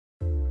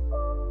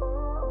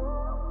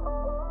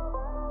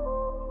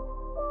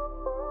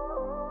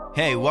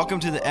Hey, welcome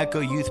to the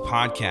Echo Youth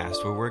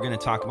Podcast, where we're going to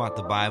talk about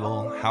the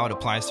Bible, how it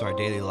applies to our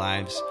daily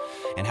lives,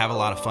 and have a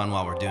lot of fun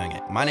while we're doing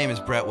it. My name is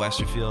Brett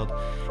Westerfield,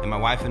 and my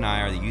wife and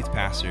I are the youth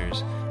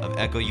pastors of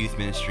Echo Youth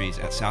Ministries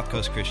at South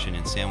Coast Christian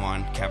in San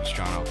Juan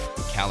Capistrano,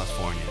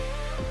 California.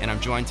 And I'm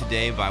joined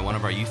today by one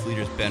of our youth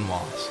leaders, Ben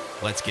Wallace.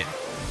 Let's get it.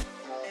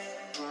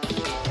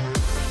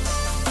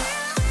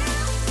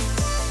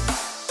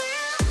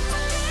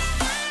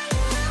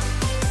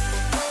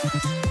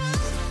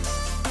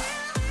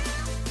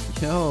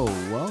 Yo,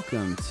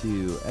 welcome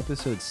to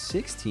episode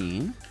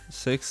 16.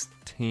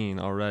 16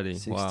 already.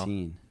 16.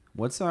 Wow.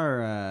 What's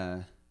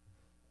our,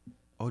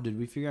 did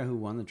we figure out who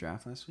won the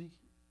draft last week?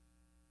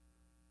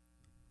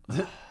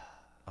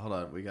 Hold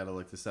on, we gotta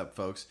look this up,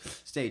 folks.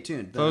 Stay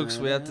tuned. Folks,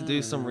 we have to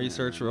do some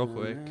research real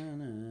quick.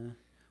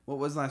 What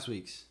was last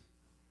week's?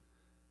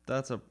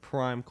 That's a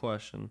prime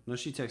question. No,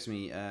 she texted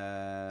me,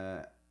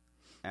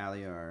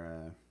 Allie,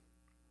 our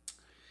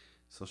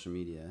social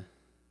media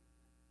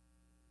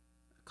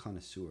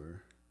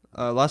connoisseur.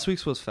 Last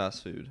week's was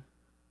fast food.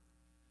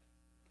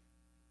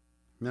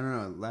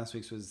 No. Last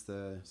week's was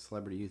the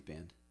Celebrity Youth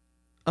Band.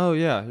 Oh,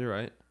 yeah, you're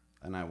right.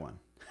 And I won.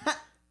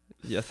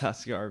 Yeah,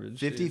 that's garbage.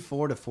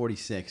 54 to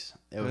 46.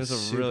 It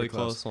was a really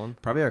close one.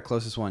 Probably our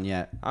closest one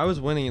yet. I was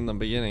winning in the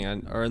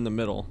beginning or in the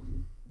middle,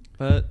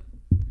 but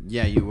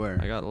Yeah, you were.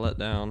 I got let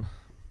down.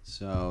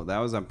 So that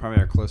was probably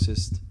our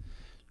closest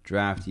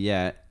draft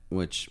yet,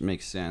 which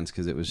makes sense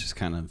because it was just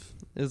kind of...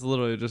 It's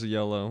literally just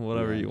yellow.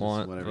 Whatever you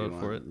want, whatever vote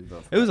for it.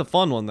 Vote for It was a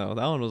fun one, though.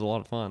 That one was a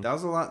lot of fun. That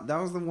was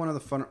one of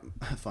the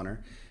funner.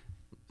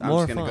 I'm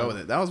More just gonna fun. go with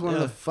it. That was one of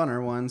Yeah. the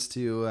funner ones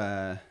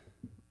to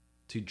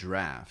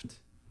draft.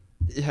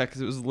 Yeah,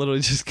 because it was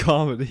literally just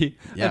comedy.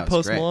 Yeah, and it was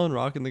Post great. Malone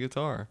rocking the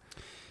guitar.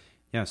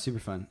 Yeah, super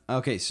fun.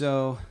 Okay,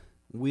 so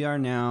we are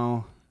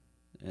now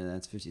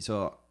that's 50.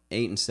 So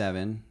 8 and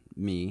 7,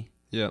 me.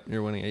 Yep,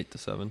 you're winning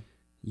 8-7.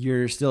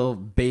 You're still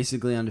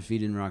basically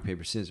undefeated in rock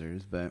paper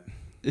scissors, but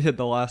You hit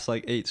the last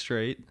 8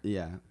 straight.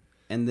 yeah.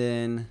 And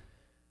then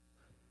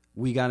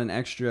we got an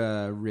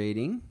extra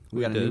rating.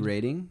 We got a new did.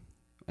 rating.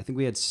 I think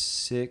we had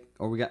 6,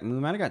 or we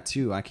might have got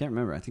 2. I can't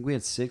remember. I think we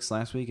had 6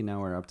 last week, and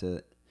now we're up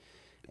to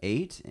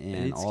 8, and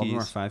 8 all of them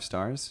are skis. 5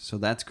 stars. So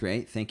that's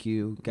great. Thank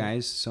you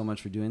guys so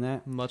much for doing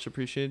that. Much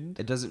appreciated.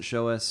 It doesn't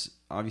show us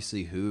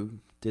obviously who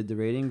did the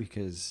rating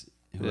because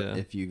Yeah.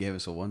 if you gave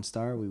us a 1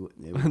 star, it would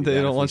be They bad don't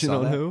if want we you to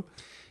saw know that. who.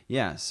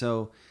 Yeah.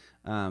 So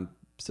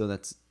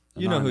that's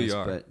You know who anonymous, you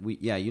are. But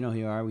you know who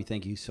you are. We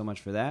thank you so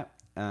much for that.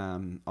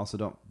 Also,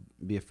 don't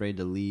be afraid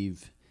to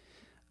leave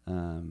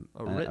a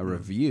written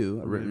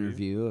written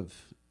review of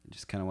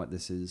just kind of what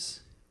this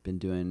has been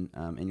doing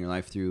in your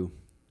life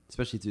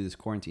especially through this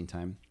quarantine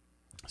time.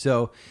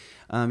 So,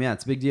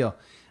 it's a big deal.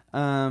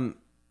 And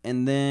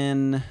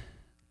then,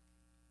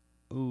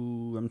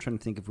 I'm trying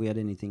to think if we had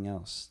anything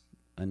else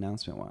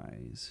announcement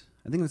wise.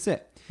 I think that's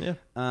it. Yeah.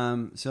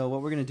 So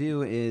what we're going to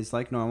do is,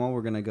 like normal,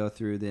 we're going to go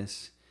through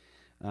this.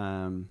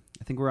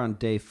 I think we're on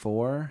day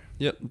 4.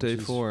 Yep, day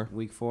which is 4.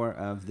 Week 4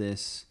 of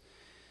this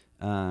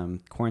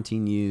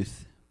Quarantine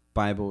Youth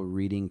Bible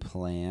reading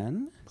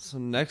plan. So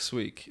next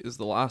week is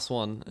the last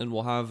one, and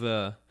we'll have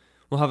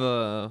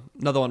another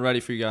one ready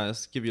for you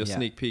guys. Give you a Yeah.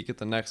 sneak peek at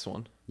the next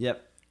one.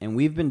 Yep. And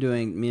me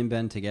and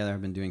Ben together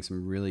have been doing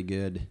some really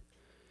good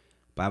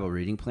Bible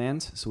reading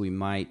plans. So we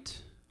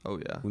might Oh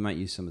yeah,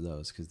 use some of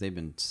those because they've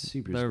been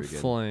super they're good.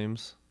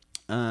 flames.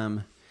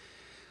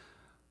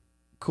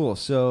 Cool.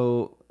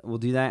 So we'll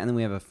do that, and then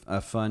we have a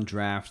fun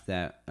draft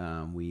that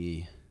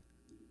we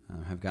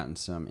have gotten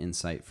some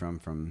insight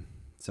from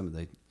some of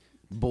the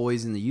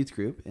boys in the youth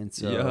group, and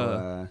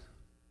so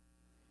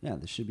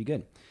this should be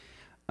good.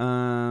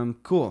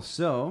 Cool.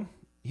 So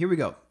here we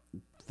go.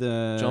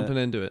 Jumping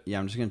into it. Yeah,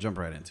 I'm just gonna jump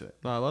right into it.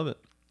 I love it.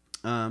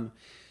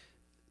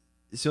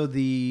 So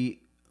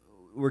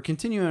we're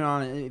continuing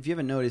on. If you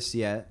haven't noticed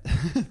yet,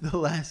 the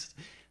last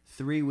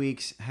 3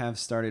 weeks have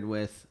started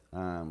with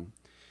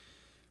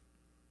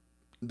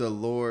the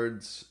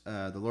Lord's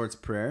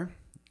Prayer.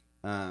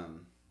 Hold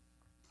on,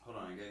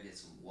 I gotta get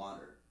some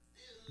water.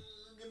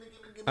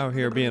 Out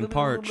here being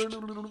parched.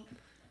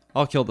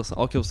 I'll kill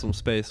some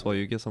space while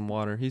you get some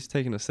water. He's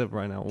taking a sip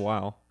right now.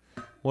 Wow,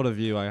 what a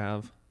view I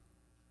have.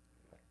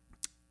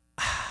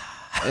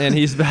 And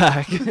he's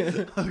back.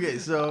 Okay,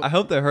 so I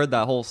hope they heard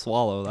that whole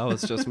swallow. That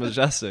was just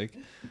majestic.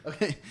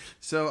 okay,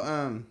 so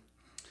I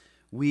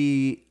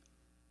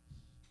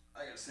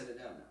gotta set it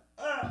down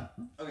now.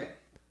 Okay.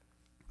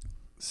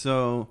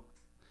 So,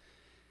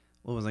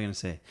 what was I gonna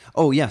say?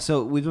 Oh yeah,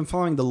 so we've been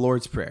following the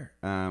Lord's Prayer,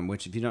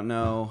 which if you don't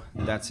know,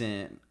 that's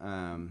in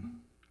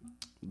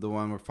the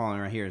one we're following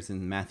right here is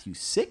in Matthew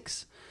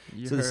 6.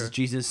 So this is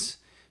Jesus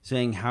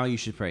saying how you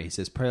should pray. He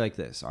says, pray like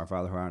this: Our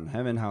Father who art in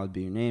heaven, hallowed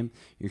be your name.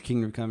 Your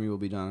kingdom come, your will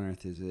be done on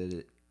earth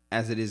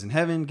as it is in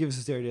heaven. Give us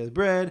this day our daily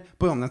bread.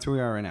 Boom, that's where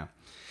we are right now.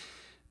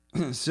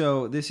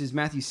 So this is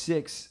Matthew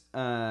 6,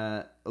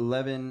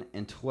 11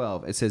 and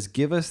 12. It says,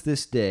 give us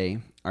this day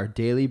our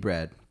daily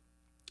bread,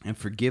 and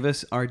forgive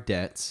us our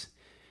debts,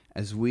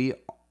 as we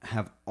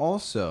have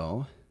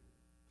also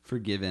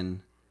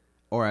forgiven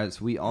or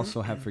as we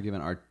also have forgiven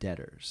our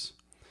debtors.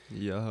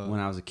 Yeah. When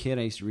I was a kid,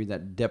 I used to read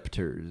that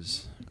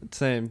debtors.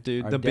 Same,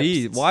 dude. Our The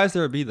B. debts. Why is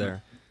there a B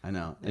there? I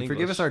know. And English.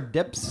 forgive us our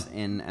debts,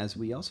 and as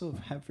we also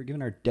have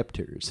forgiven our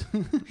debtors.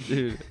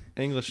 Dude,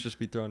 English just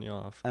be throwing you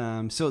off.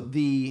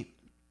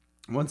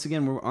 Once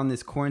again, we're on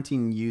this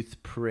quarantine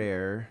youth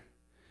prayer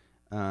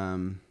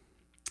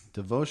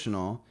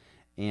devotional,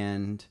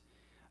 and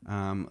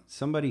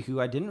somebody who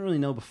I didn't really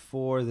know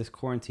before this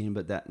quarantine,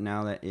 but that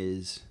now that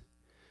is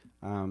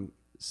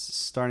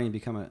starting to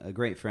become a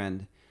great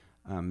friend,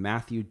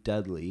 Matthew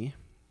Dudley,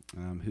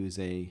 who's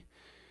a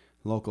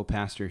local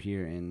pastor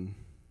here in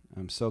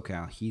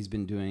SoCal. He's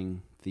been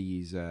doing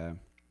these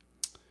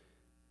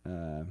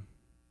Bible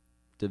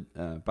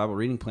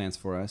reading plans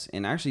for us,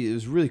 and actually it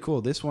was really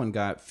cool. This one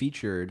got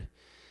featured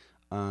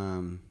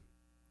on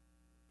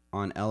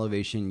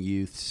Elevation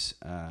Youth's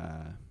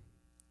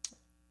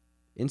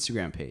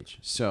Instagram page,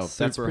 so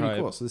that's Super pretty hype.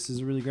 cool. So this is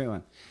a really great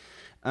one.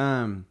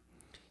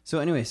 So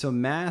anyway, so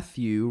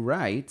Matthew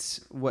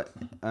writes what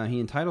he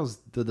entitles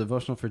the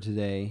devotional for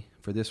today,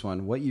 for this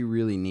one, "What You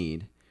Really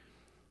Need,"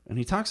 and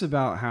he talks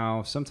about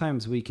how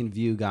sometimes we can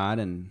view God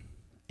in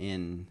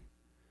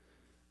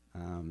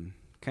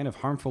kind of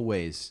harmful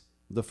ways.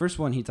 The first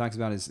one he talks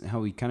about is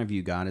how we kind of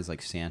view God as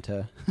like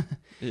Santa.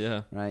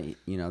 Yeah. Right?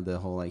 You know, the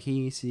whole like,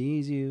 he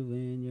sees you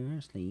when you're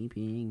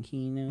sleeping,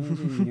 he knows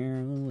when you're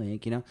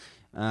awake, you know?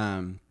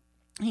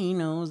 He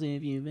knows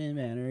if you've been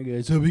bad or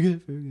good, so be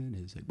good for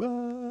goodness sake.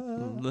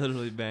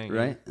 Literally banging.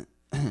 Right?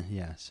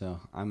 Yeah, so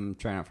I'm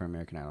trying out for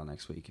American Idol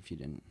next week if you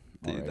didn't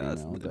Dude, already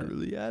that's know.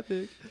 literally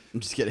epic. I'm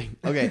just kidding.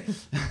 Okay.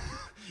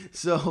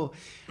 So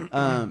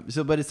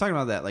but it's talking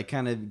about that, like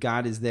kind of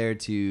God is there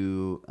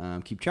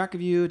to keep track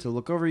of you, to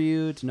look over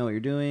you, to know what you're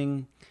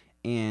doing.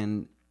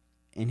 And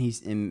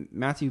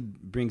Matthew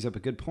brings up a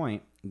good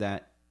point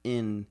that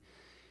in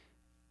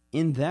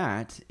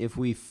that, if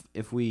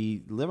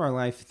we live our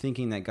life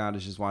thinking that God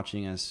is just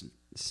watching us,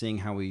 seeing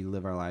how we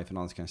live our life and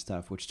all this kind of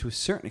stuff, which to a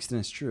certain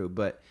extent is true,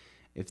 but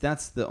if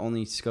that's the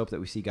only scope that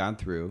we see God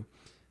through,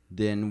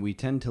 then we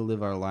tend to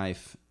live our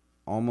life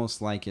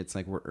almost like it's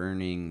like we're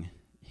earning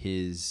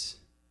his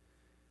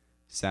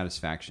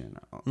satisfaction,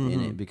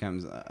 and it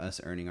becomes us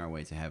earning our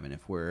way to heaven.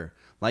 If we're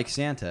like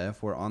Santa,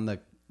 if we're on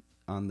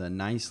the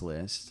nice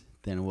list,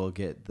 then we'll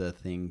get the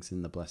things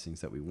and the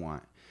blessings that we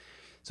want.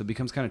 So it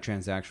becomes kind of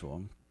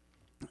transactional.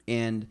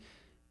 And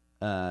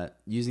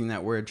using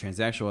that word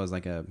transactional as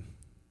like a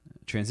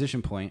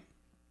transition point,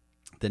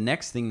 the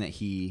next thing that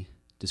he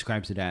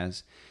describes it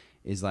as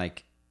is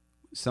like,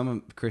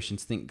 some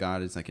Christians think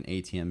God is like an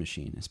ATM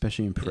machine,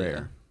 especially in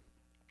prayer,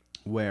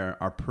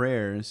 where our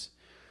prayers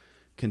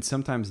can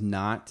sometimes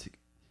not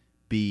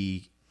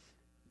be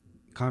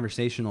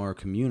conversational or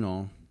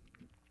communal,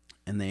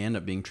 and they end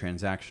up being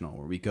transactional,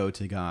 where we go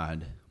to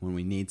God when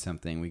we need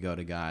something. We go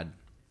to God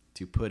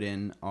to put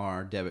in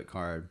our debit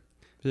card,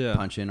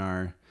 punch in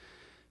our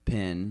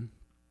PIN,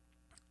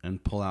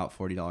 and pull out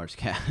 $40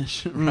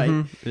 cash,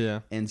 right?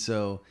 Yeah. And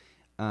so,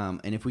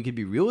 and if we could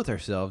be real with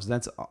ourselves,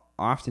 that's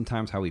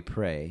oftentimes how we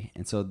pray.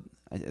 And so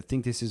I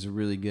think this is a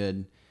really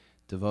good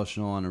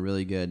devotional and a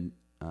really good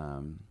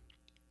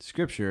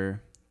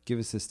scripture. Give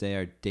us this day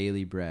our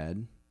daily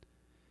bread,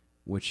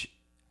 which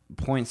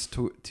points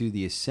to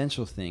the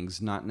essential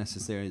things, not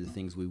necessarily the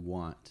things we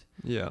want.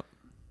 Yeah.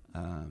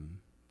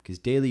 Because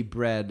daily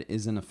bread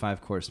isn't a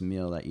 5-course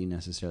meal that you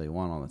necessarily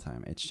want all the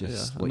time. It's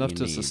just what enough you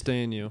to need.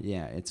 sustain you.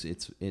 Yeah,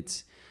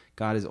 it's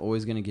God is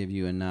always going to give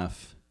you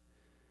enough,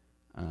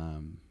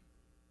 and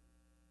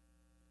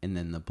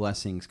then the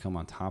blessings come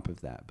on top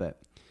of that.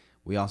 But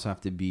we also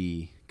have to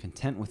be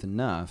content with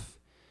enough,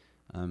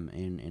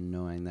 and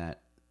knowing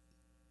that,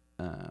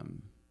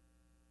 and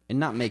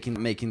not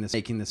making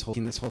this whole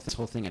thing a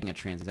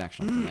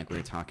transactional thing like we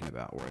were talking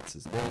about, where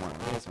it's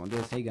I want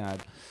this. Hey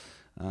God,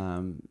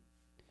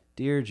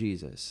 dear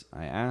Jesus,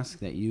 I ask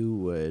that you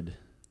would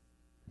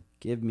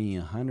give me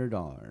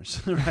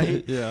 $100,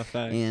 right? Yeah,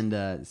 thanks.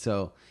 And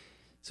so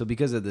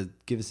because of the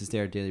give us this day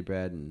our daily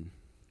bread and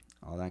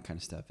all that kind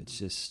of stuff,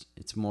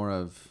 it's more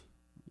of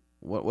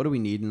what do we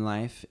need in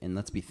life, and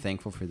let's be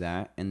thankful for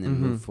that, and then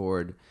move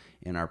forward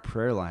in our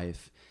prayer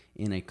life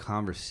in a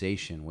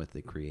conversation with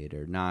the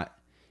Creator, not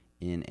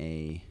in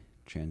a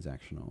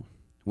transactional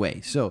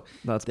way. So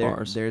that's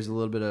bars. There's a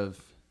little bit of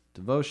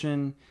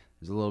devotion.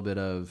 There's a little bit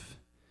of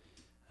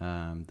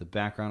the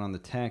background on the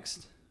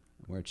text,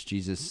 where it's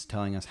Jesus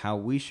telling us how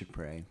we should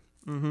pray.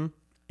 Mm-hmm.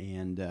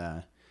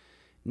 And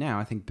now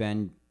I think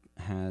Ben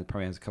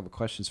probably has a couple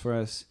questions for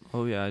us.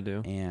 Oh yeah, I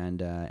do.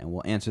 And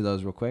we'll answer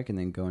those real quick, and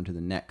then go into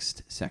the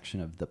next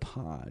section of the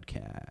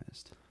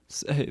podcast.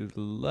 Say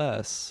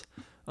less.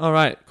 All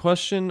right,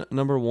 question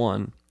number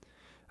 1.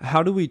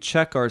 How do we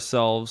check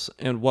ourselves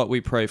and what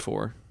we pray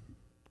for?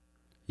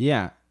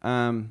 Yeah.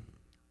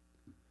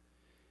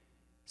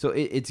 So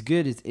it's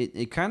good.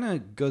 It kind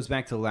of goes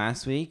back to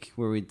last week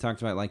where we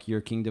talked about like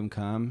your kingdom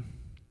come,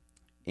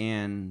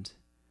 and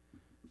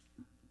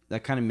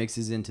that kind of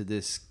mixes into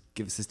this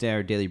give us this day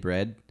our daily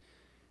bread.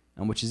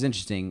 and which is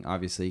interesting,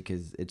 obviously,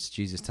 because it's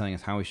Jesus telling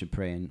us how we should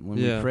pray. And when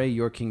Yeah. we pray,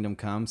 "Your kingdom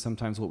come,"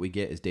 sometimes what we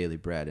get is daily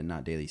bread and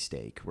not daily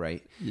steak,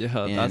 right?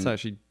 Yeah, And- that's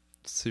actually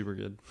super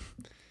good.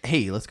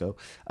 Hey, let's go.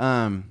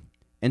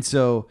 And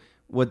so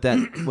what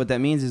that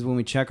means is when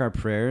we check our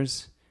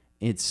prayers,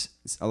 it's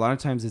a lot of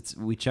times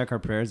we check our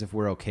prayers if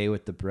we're okay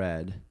with the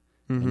bread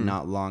Mm-hmm. and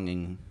not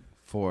longing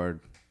for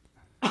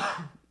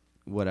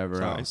whatever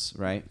Sorry. else,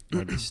 right?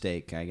 Or the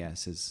steak, I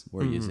guess, is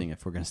we're Mhm. using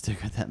if we're going to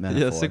stick with that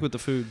metaphor. Yeah, stick with the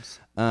foods.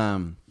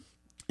 And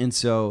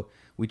so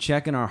we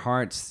check in our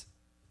hearts,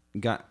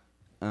 God,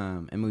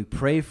 and we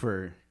pray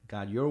for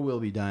God, your will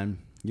be done,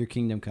 your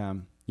kingdom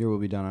come, your will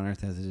be done on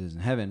earth as it is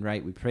in heaven,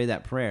 right? We pray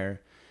that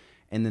prayer.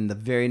 And then the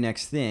very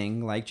next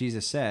thing, like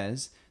Jesus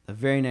says, the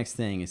very next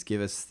thing is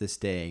give us this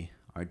day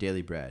our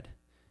daily bread.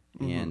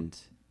 Mhm. And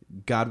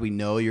God, we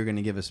know you're going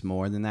to give us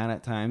more than that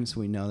at times.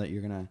 We know that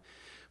you're going to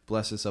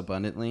bless us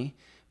abundantly.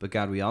 But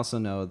God, we also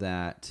know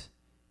that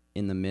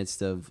in the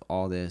midst of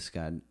all this,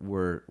 God,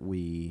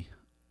 we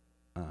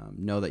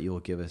know that you will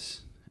give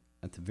us,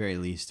 at the very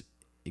least,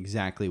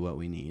 exactly what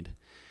we need.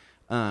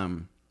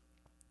 And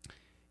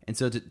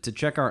so to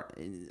check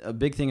a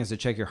big thing is to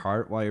check your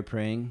heart while you're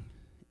praying.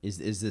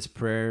 Is this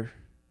prayer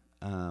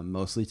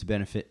mostly to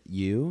benefit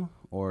you,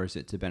 or is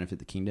it to benefit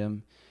the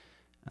kingdom,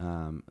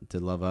 to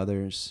love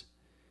others?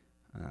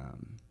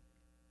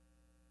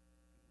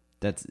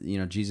 That's,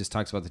 Jesus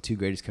talks about the two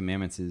greatest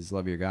commandments is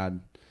love your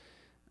God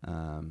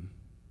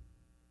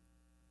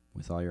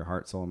with all your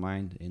heart, soul, and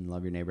mind, and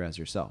love your neighbor as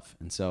yourself.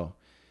 And so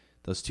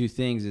those two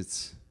things,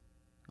 it's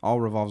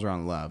all revolves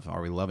around love.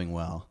 Are we loving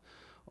well,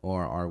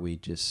 or are we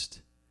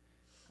just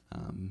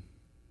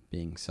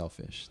being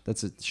selfish?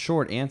 That's a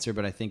short answer,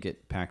 but I think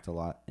it packed a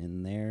lot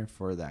in there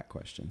for that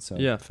question. So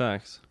Yeah,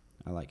 facts.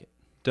 I like it.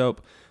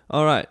 Dope.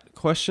 All right.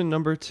 Question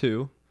number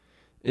 2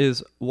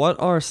 is, what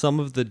are some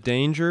of the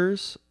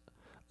dangers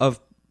of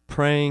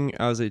praying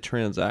as a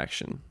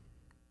transaction?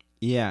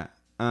 Yeah.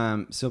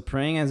 So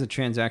praying as a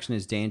transaction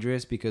is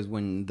dangerous because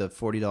when the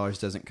 $40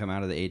 doesn't come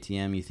out of the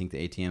ATM, you think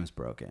the ATM's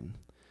broken.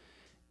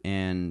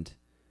 And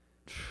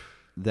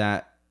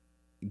that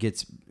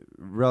gets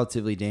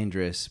relatively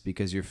dangerous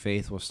because your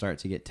faith will start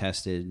to get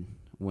tested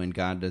when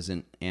God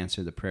doesn't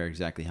answer the prayer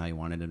exactly how you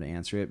wanted him to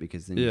answer it,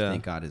 because then you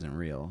think God isn't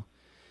real.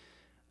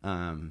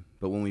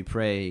 But when we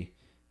pray,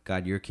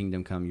 God, your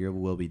kingdom come, your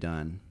will be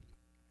done,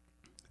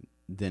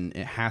 then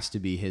it has to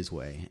be his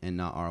way and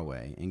not our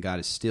way. And God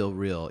is still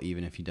real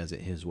even if he does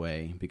it his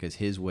way, because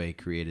his way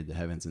created the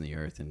heavens and the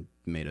earth and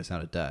made us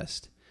out of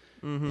dust.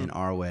 Mm-hmm. And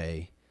our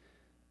way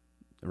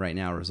right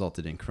now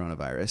resulted in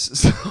coronavirus.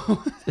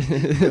 So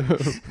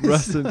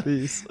Rest in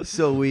peace.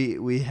 So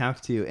we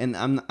have to, and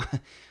I'm not,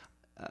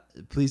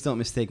 please don't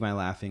mistake my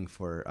laughing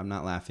for, I'm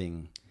not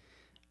laughing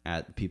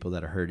at people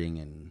that are hurting,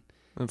 and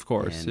Of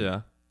course, and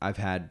yeah. I've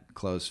had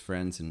close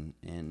friends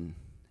and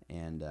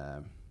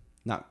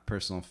not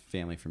personal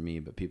family for me,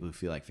 but people who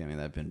feel like family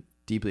that have been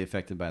deeply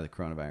affected by the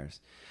coronavirus.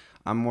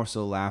 I'm more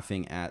so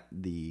laughing at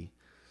the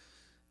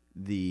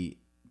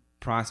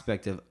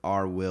prospect of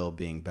our will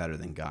being better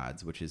than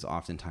God's, which is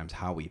oftentimes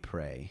how we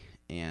pray.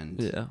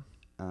 And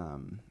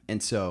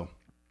and so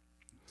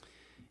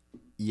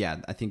yeah,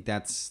 I think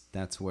that's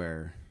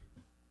where,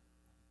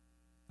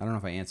 I don't know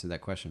if I answered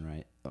that question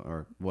right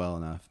or well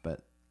enough,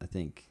 but I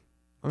think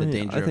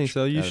danger. I think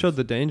so. You showed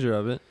the danger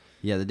of it.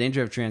 Yeah, the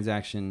danger of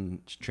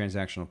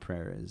transactional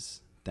prayer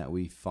is that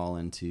we fall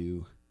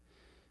into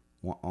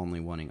only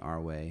wanting our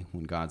way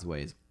when God's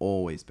way is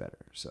always better.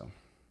 So,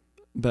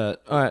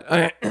 But all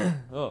right.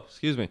 Oh,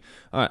 excuse me.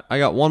 All right, I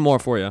got one more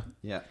for you.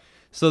 yeah.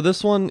 So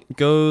this one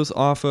goes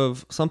off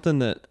of something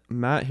that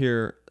Matt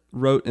here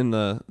wrote in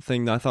the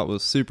thing that I thought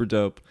was super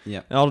dope.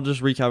 Yeah. And I'll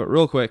just recap it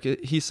real quick.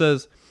 He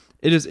says,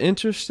 "It is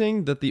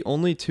interesting that the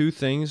only two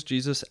things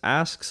Jesus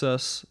asks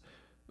us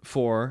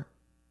for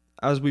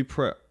as we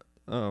pray."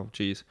 Oh,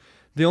 geez.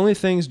 The only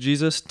things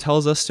Jesus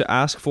tells us to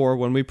ask for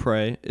when we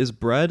pray is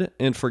bread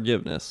and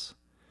forgiveness.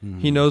 Mm-hmm.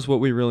 He knows what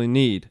we really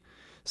need.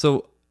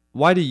 So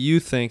why do you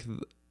think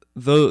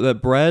that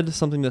bread,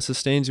 something that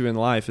sustains you in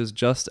life, is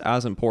just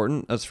as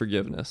important as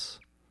forgiveness?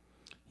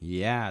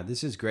 Yeah,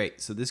 this is great.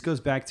 So this goes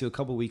back to a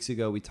couple weeks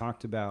ago. We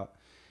talked about,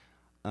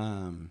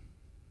 I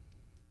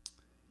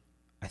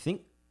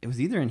think it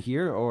was either in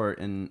here or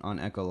on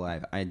Echo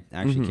Live. I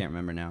actually can't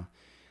remember now,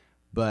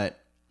 but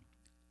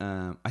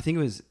I think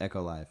it was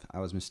Echo Live. I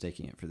was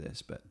mistaking it for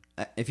this, but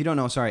if you don't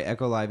know, sorry,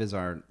 Echo Live is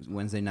our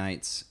Wednesday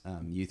nights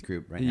youth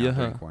group right now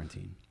during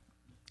quarantine.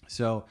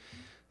 So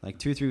like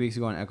 2 or 3 weeks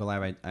ago on Echo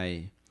Live,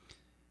 I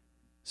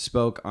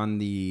spoke on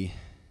the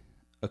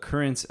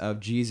occurrence of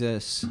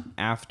Jesus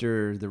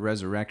after the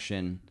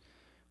resurrection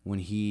when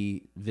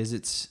he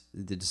visits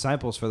the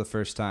disciples for the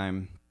first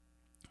time.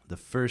 The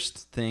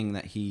first thing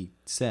that he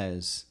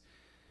says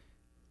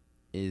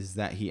is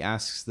that he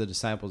asks the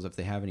disciples if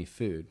they have any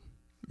food.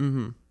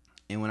 Mm-hmm.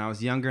 And when I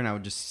was younger and I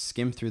would just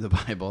skim through the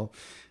Bible,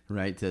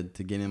 right, to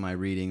get in my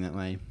reading that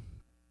my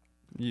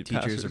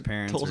teachers or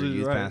parents or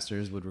youth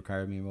pastors would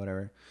require me or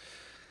whatever,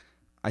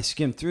 I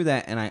skimmed through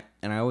that, and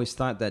I always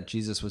thought that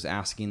Jesus was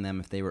asking them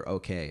if they were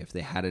okay, if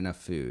they had enough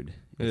food,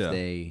 if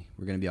they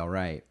were going to be all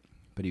right.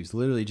 But he was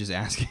literally just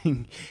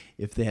asking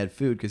if they had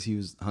food because he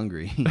was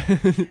hungry.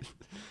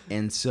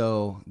 And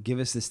so, give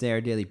us this day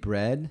our daily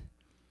bread,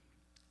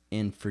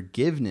 and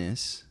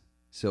forgiveness.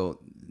 So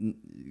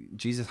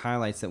Jesus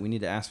highlights that we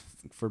need to ask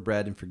for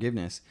bread and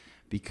forgiveness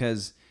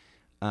because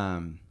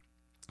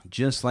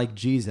just like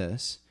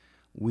Jesus,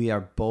 we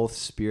are both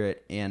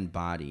spirit and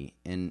body,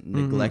 and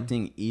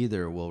neglecting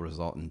either will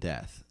result in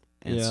death.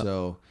 And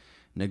so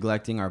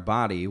neglecting our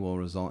body will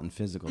result in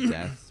physical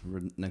death.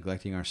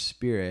 Neglecting our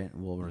spirit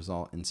will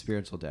result in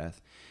spiritual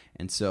death.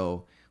 And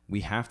so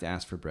we have to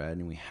ask for bread,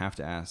 and we have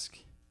to ask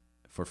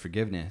for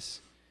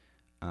forgiveness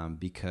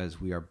because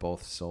we are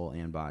both soul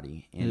and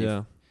body.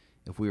 And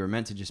if we were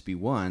meant to just be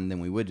one, then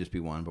we would just be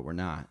one, but we're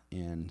not.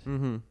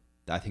 And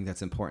I think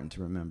that's important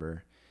to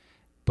remember.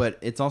 But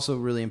it's also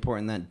really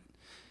important that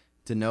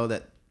to know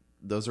that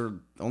those are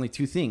only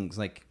two things.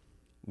 Like,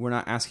 we're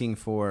not asking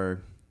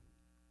for,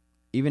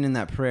 even in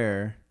that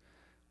prayer,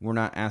 we're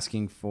not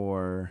asking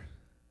for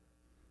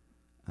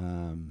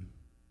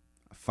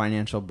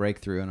financial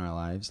breakthrough in our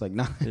lives. Like,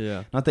 not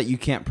that you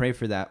can't pray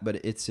for that,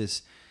 but it's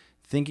just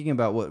thinking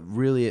about what it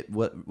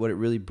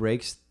really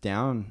breaks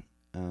down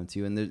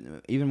to.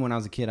 And even when I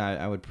was a kid,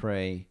 I would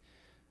pray,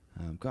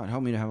 God,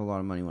 help me to have a lot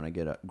of money when I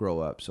grow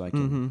up so I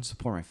can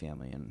support my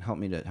family, and help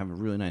me to have a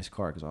really nice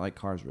car because I like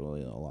cars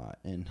really a lot,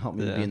 and help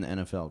me to be in the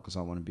NFL because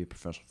I want to be a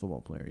professional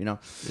football player. You know,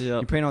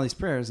 you're praying all these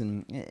prayers,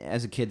 and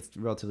as a kid, it's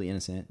relatively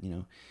innocent,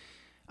 you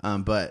know.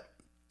 But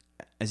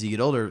as you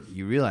get older,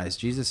 you realize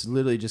Jesus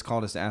literally just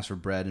called us to ask for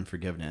bread and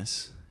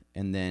forgiveness,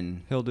 and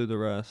then He'll do the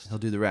rest. He'll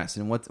do the rest.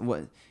 And what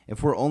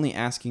if we're only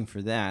asking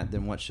for that,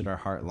 then what should our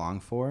heart long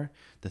for?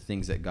 The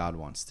things that God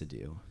wants to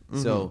do.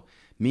 So,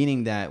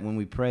 meaning that when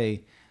we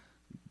pray,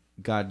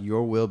 God,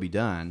 your will be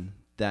done,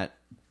 that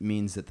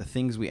means that the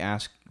things we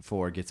ask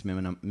for gets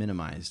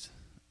minimized,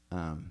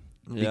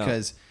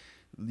 because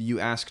you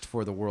asked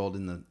for the world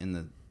in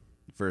the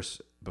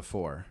verse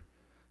before.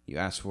 You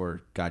asked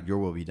for, God, your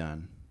will be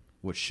done,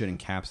 which should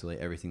encapsulate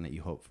everything that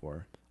you hope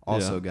for.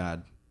 Also,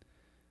 God,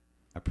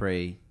 I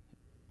pray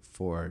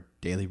for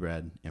daily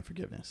bread and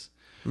forgiveness,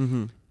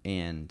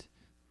 and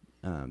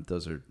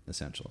those are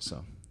essential.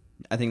 So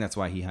I think that's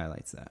why he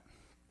highlights that.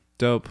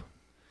 Dope.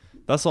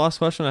 That's the last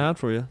question I had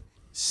for you.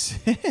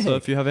 Sick. So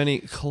if you have any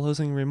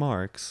closing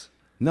remarks.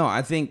 No,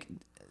 I think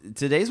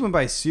today's went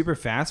by super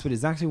fast, but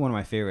it's actually one of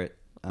my favorite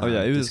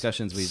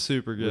discussions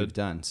we've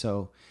done.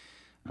 So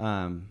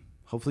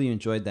hopefully you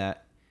enjoyed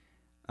that.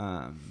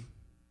 And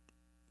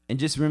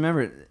just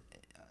remember,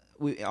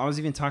 I was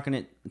even talking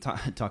it.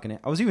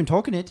 I was even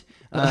talking it.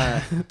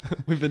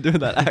 We've been doing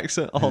that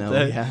accent all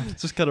day.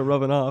 It's just kind of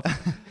rubbing off.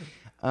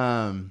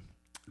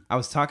 I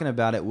was talking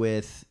about it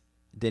with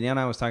Danielle, and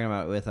I was talking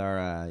about it with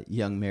our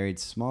young married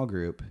small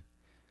group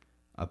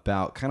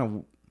about kind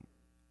of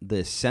the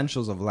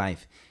essentials of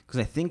life. Because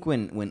I think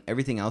when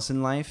everything else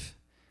in life,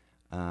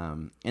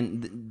 and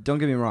don't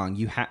get me wrong,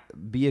 you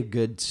be a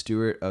good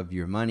steward of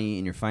your money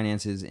and your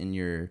finances and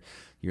your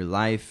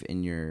life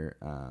and your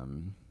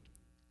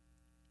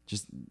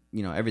just,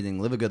 you know,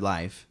 everything. Live a good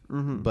life.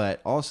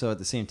 But also at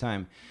the same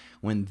time,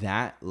 when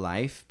that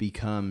life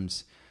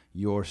becomes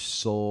your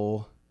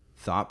sole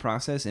thought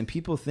process, and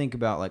people think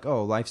about like,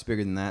 oh, life's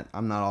bigger than that,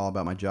 I'm not all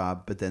about my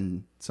job, but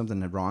then something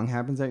wrong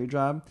happens at your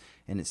job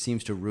and it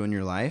seems to ruin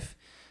your life,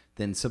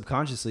 then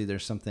subconsciously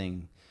there's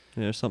something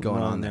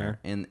going on there.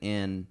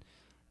 And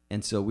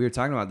so we were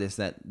talking about this,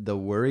 that the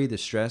worry, the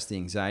stress, the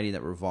anxiety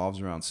that revolves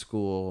around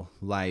school,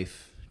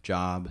 life,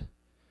 job,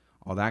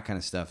 all that kind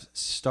of stuff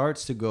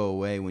starts to go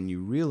away when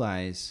you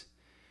realize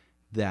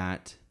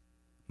that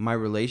my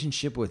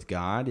relationship with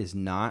God is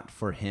not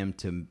for him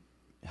to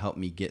help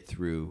me get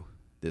through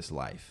this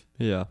life.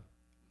 Yeah.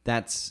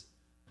 That's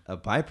a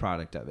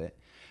byproduct of it.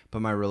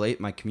 But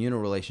my communal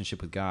relationship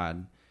with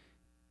God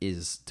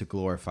is to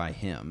glorify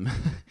him.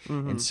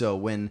 And so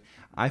when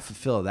I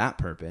fulfill that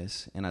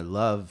purpose and I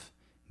love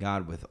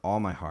God with all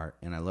my heart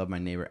and I love my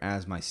neighbor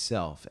as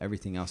myself,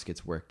 everything else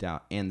gets worked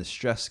out and the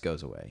stress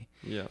goes away.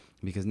 Yeah.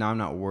 Because now I'm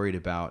not worried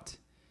about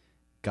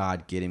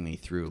God getting me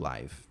through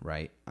life,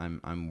 right?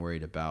 I'm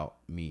worried about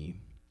me.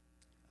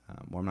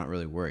 Well, I'm not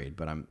really worried,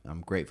 but I'm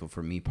grateful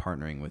for me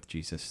partnering with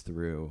Jesus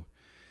through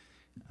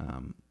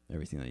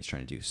everything that he's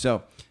trying to do.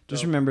 So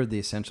just remember the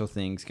essential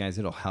things, guys.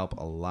 It'll help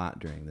a lot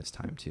during this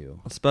time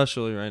too.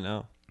 Especially right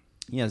now.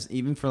 Yes,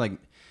 even for like,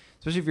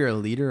 especially if you're a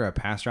leader or a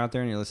pastor out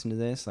there and you're listening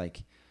to this,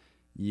 like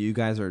you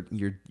guys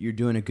you're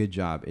doing a good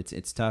job.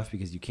 It's tough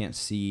because you can't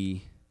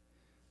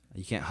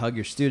hug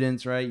your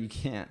students, right? You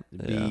can't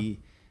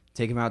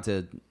take them out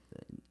to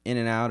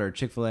In-N-Out or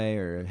Chick-fil-A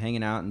or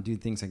hanging out and do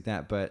things like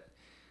that. But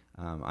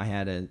I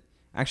had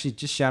actually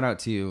just shout out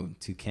to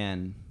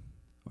Ken,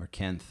 or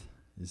Kennth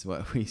is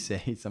what we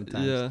say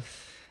sometimes. Yeah,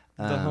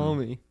 the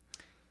homie.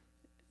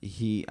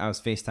 I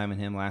was FaceTiming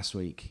him last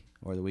week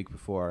or the week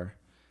before,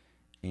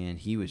 and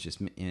he was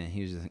just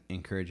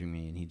encouraging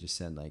me, and he just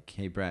said like,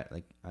 "Hey Brett,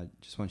 like I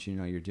just want you to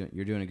know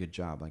you're doing a good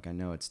job. Like I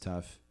know it's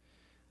tough.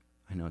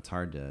 I know it's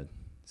hard to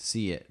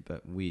see it,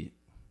 but we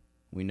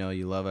know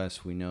you love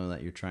us. We know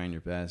that you're trying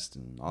your best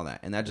and all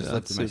that. And that just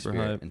lifted my spirit.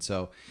 Hype. And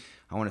so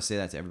I want to say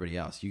that to everybody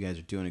else. You guys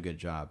are doing a good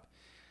job.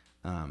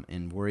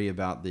 And worry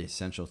about the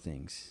essential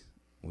things,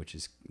 which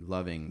is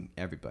loving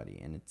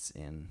everybody.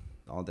 And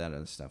all that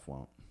other stuff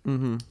won't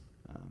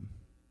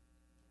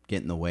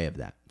get in the way of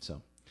that.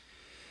 So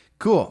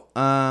cool.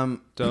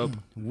 Dope.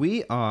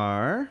 We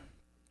are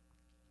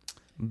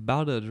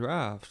about a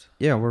draft.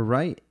 Yeah, we're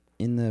right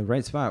in the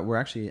right spot. We're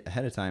actually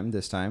ahead of time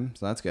this time,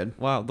 so that's good.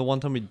 Wow, the one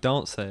time we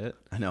don't say it.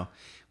 I know.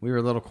 We were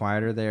a little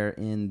quieter there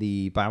in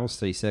the Bible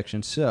study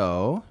section,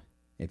 so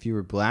if you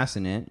were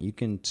blasting it, you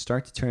can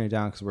start to turn it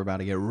down because we're about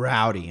to get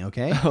rowdy,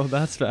 okay? Oh,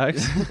 that's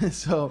facts.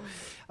 So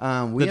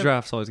the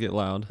drafts always get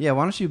loud. Yeah,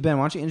 why don't you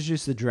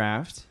introduce the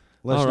draft?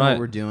 Let us know what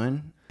we're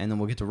doing, and then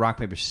we'll get to rock,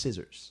 paper,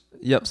 scissors.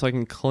 Yep, so I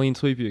can clean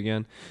sweep you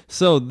again.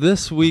 So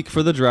this week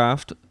for the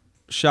draft,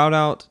 shout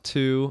out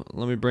to,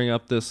 let me bring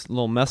up this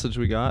little message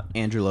we got.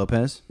 Andrew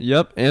Lopez.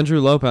 Yep, Andrew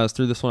Lopez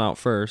threw this one out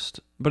first,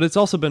 but it's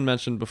also been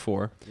mentioned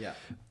before. Yeah.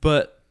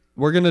 But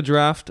we're going to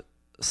draft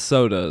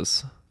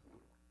sodas.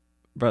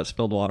 Brett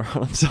spilled water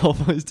on himself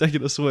while he's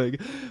taking a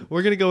swig.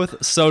 We're going to go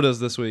with sodas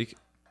this week,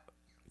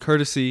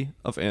 courtesy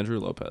of Andrew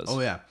Lopez. Oh,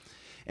 yeah.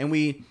 And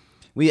we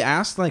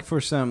asked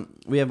for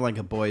we have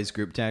a boys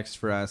group text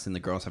for us, and the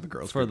girls have a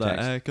girls group text.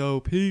 For the Echo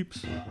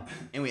Peeps.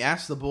 And we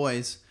asked the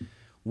boys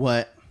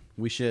what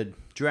we should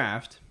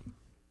draft,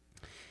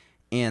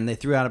 and they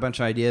threw out a bunch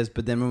of ideas,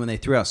 but then when they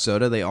threw out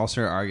soda, they all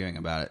started arguing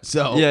about it.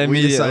 So yeah,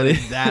 we decided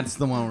that's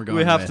the one we're going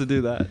with. We have to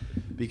do that.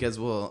 Because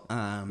we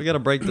got to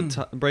break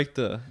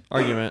the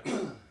argument.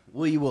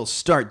 We will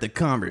start the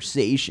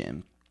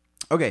conversation.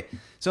 Okay,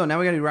 so now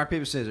we got to do rock,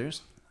 paper,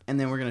 scissors, and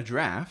then we're going to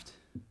draft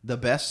the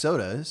best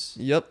sodas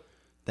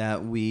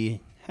that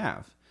we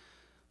have.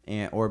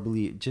 Or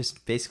believe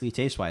just basically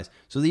taste wise.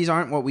 So these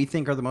aren't what we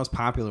think are the most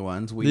popular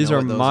ones. These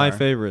are my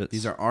favorites.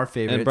 These are our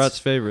favorites and Brett's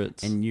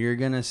favorites. And you're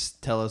gonna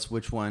tell us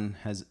which one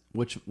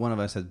of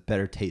us has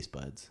better taste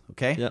buds.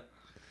 Okay? Yep.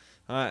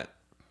 All right.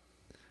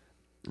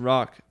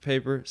 Rock,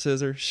 paper,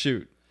 scissors,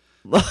 shoot.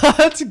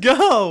 Let's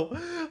go!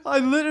 I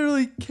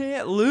literally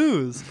can't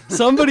lose.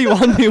 Somebody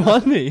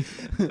won me.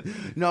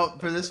 No,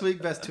 for this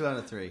week, best 2 out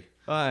of 3.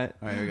 All right,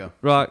 here we go.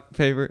 Rock,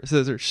 paper,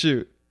 scissors,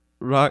 shoot.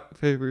 Rock,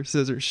 paper,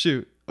 scissors,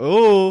 shoot.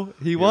 Oh,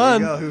 he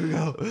won. Here we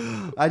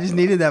go. I just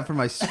needed that for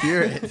my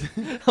spirit.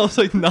 I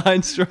was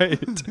 9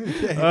 straight.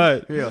 Okay, all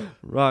right. Here we go.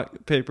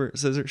 Rock, paper,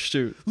 scissors,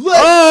 shoot.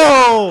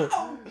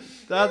 Oh!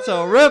 That's a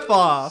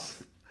ripoff.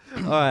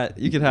 All right,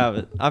 you can have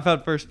it. I've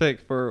had first pick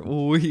for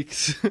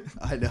weeks.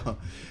 I know.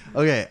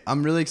 Okay,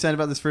 I'm really excited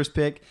about this first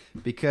pick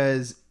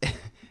because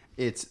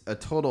it's a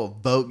total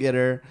vote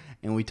getter,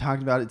 and we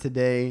talked about it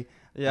today.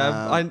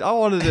 Yeah, I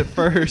wanted it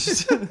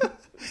first.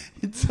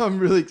 So I'm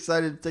really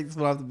excited to take this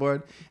one off the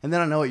board, and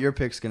then I know what your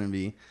pick's going to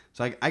be.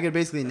 So I could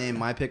basically name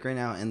my pick right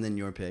now and then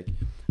your pick.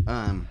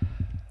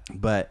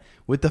 But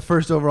with the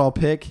first overall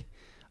pick,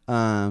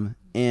 and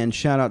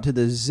shout out to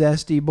the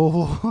Zesty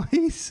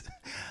Boys,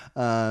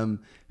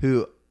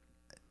 who,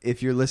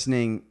 if you're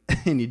listening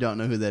and you don't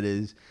know who that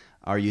is,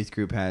 our youth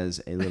group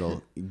has a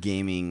little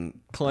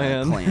gaming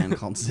clan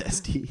called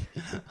Zesty.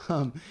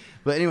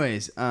 But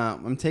anyways,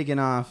 I'm taking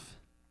off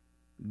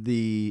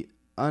the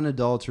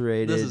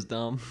unadulterated. This is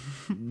dumb.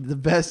 The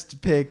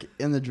best pick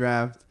in the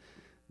draft,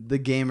 the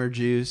Gamer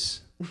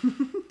Juice.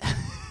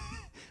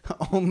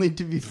 Only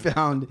to be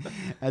found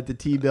at the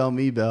T-Bell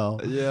Me Bell.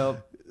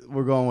 Yep.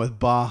 We're going with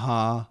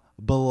Baja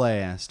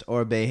Blast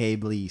or Behay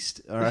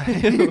Bleast. All right.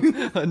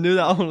 I knew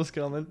that one was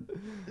coming.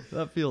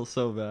 That feels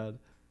so bad.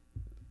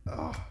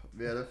 Oh,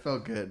 man, that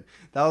felt good.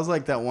 That was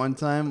like that one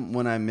time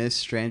when I missed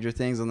Stranger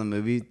Things on the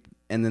movie,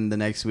 and then the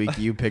next week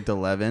you picked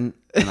 11,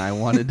 and I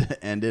wanted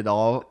to end it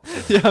all.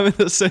 Yeah, I'm in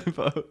the same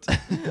boat.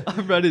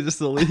 I'm ready just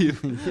to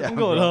leave. Yeah, I'm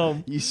going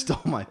home. You stole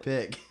my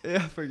pick.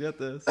 Yeah, forget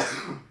this.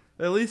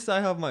 At least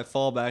I have my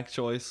fallback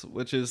choice,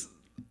 which is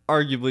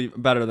arguably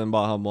better than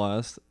Baja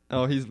Blast.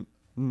 Oh, he's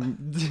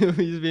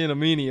being a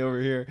meanie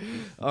over here.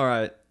 All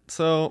right,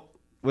 so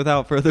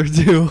without further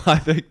ado, I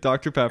picked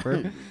Dr.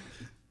 Pepper.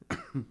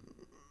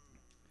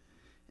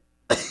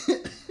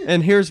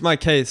 And here's my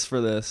case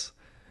for this.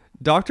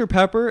 Dr.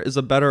 Pepper is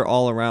a better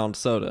all-around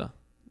soda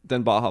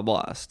than Baja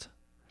Blast.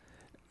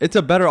 It's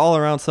a better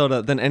all-around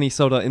soda than any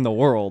soda in the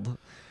world.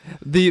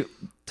 The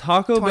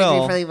Taco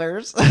Bell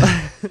flavors.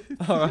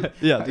 All right,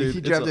 yeah, dude.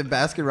 You dropped in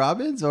Baskin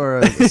Robbins or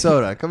a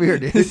soda? Come here,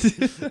 dude.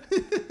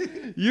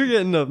 You're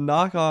getting a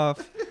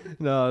knockoff.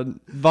 No,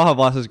 Baja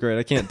Blast is great.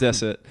 I can't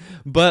diss it,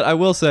 but I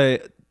will say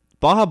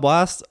Baja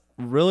Blast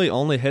really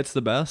only hits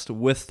the best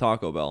with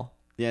Taco Bell.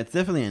 Yeah, it's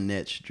definitely a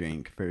niche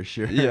drink for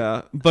sure.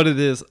 Yeah, but it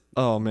is.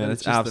 Oh man,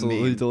 it's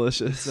absolutely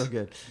delicious. It's so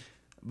good.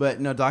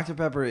 But no, Dr.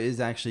 Pepper is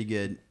actually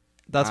good.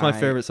 That's my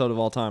favorite soda of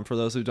all time. For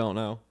those who don't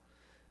know,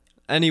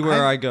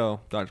 anywhere I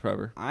go, Dr.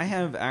 Pepper. I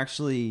have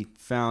actually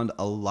found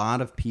a lot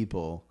of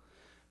people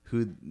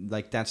who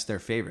that's their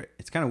favorite.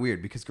 It's kind of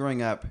weird because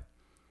growing up,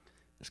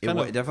 It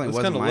definitely it's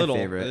wasn't kinda my little,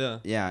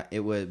 favorite. yeah. It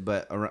would,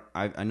 but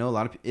I know a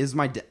lot of people. Is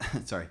my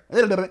sorry,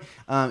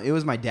 it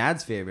was my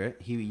dad's favorite.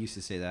 He used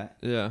to say that.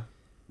 Yeah.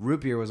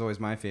 Root beer was always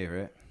my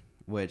favorite,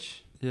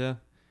 which Yeah.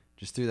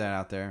 just threw that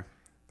out there.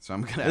 So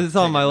I'm gonna. Have It's to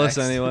on take my it list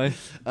next. anyway.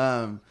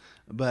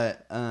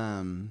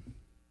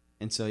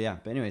 And so yeah.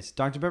 But anyways,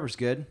 Dr Pepper's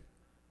good.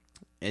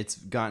 It's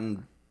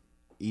gotten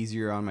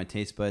easier on my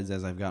taste buds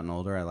as I've gotten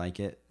older. I like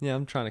it. Yeah,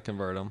 I'm trying to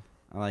convert them.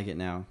 I like it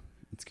now.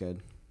 It's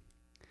good.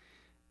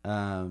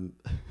 Mr.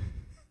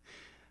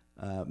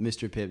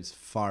 Pibb's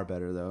far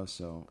better though,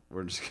 so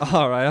we're just.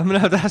 All right, I'm gonna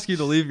have to ask you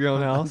to leave your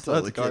own I'm house.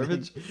 totally That's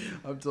garbage. kidding.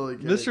 I'm totally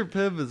kidding. Mr.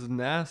 Pibb is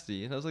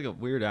nasty. It has like a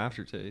weird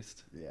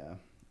aftertaste. Yeah.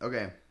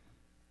 Okay.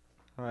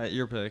 All right,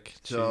 your pick.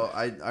 So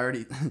I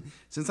already,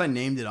 since I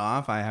named it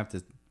off, I have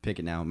to pick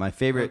it now. My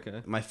favorite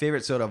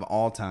soda of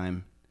all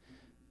time,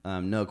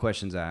 no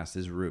questions asked,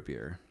 is root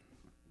beer.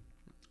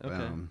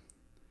 Okay.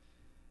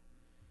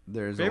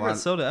 There's Favorite a lot.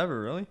 soda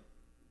ever, really?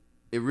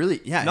 It really,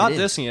 yeah. Not it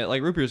is. dissing it.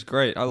 Like root beer is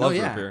great. I love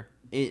root beer.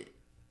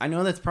 I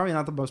know that's probably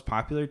not the most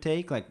popular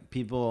take. Like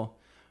people,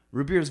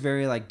 root beer is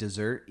very like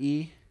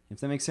dessert-y, if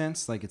that makes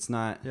sense. Like it's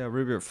not. Yeah,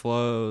 root beer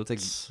floats.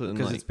 It's and,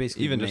 because like, it's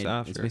basically even made, just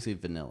after. It's basically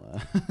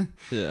vanilla.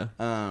 Yeah.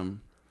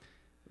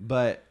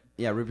 But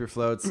yeah, root beer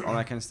floats, all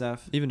that kind of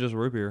stuff. Even just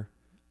root beer.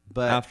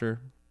 But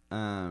After.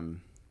 But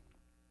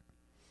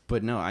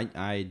no,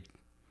 I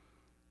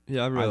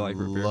Yeah, I really like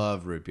root beer.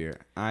 love root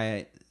beer.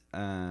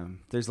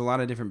 There's a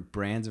lot of different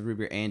brands of root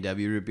beer.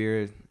 A&W root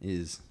beer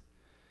is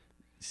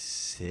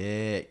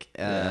sick.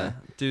 Yeah.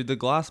 Dude, the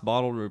glass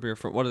bottle root beer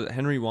from, what is it,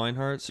 Henry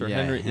Weinhardt's or Yeah,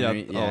 Henry?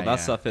 Henry- Yeah. yeah, Oh, that yeah.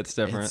 stuff hits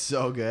different. It's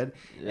so good.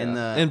 Yeah.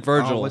 And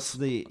Virgil's.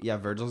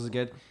 Virgil's is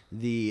good.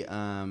 The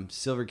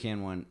silver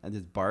can one, it's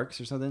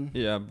Barks or something.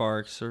 Yeah,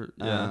 Barks or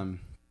yeah.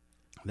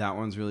 That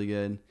one's really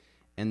good.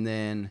 And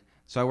then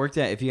so I worked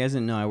at, if you guys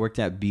didn't know, I worked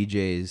at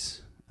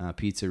BJ's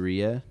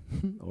Pizzeria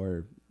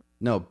or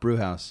no, Brew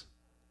House.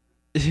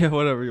 Yeah,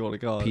 whatever you want to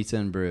call it. Pizza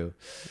and brew.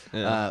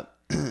 Yeah.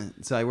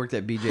 So I worked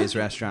at BJ's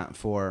restaurant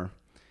for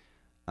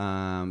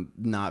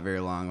not very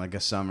long, like a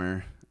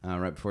summer,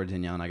 right before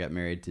Danielle and I got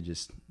married, to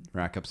just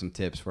rack up some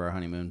tips for our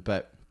honeymoon.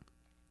 But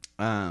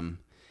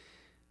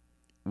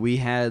we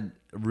had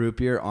root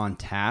beer on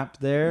tap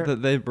there,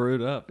 That they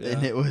brewed up. Yeah.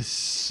 and it was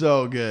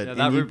so good. Yeah, And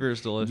that root beer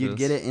is delicious. You'd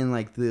get it in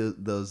like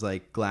those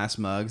like glass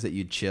mugs that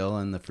you'd chill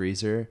in the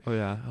freezer. Oh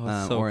yeah,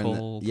 it's so or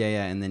cold.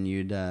 and then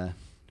you'd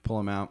pull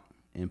them out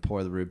and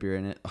pour the root beer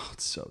in it. Oh,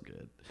 it's so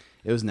good.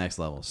 It was next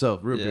level. So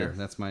root Yeah. beer,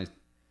 that's my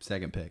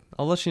second pick.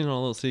 I'll let you know a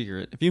little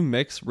secret. If you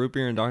mix root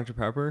beer and Dr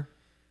Pepper,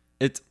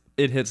 it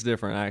hits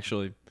different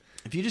actually.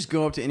 If you just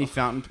go up to any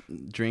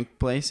fountain drink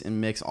place and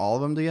mix all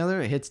of them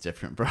together, it hits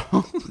different, bro.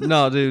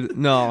 No, dude,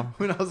 no.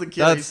 When I was a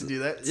kid, I used to do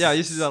that. Yeah, I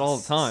used to do that all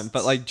the time.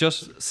 But like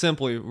just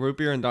simply root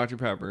beer and Dr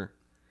Pepper,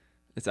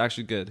 it's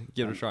actually good.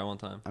 Give it a try one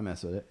time. I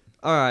mess with it.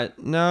 All right,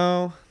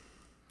 now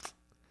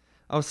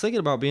I was thinking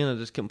about being a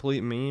just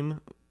complete meme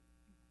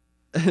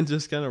and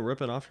just kind of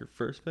ripping off your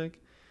first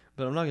pick,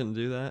 but I'm not gonna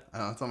do that.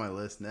 Oh, it's on my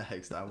list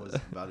next. I was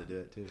about to do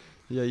it too.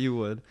 Yeah, you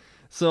would.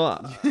 So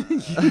I'm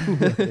just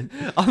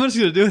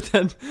gonna do it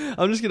then.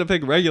 I'm just gonna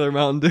pick regular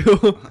Mountain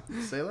Dew.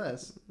 Say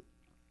less.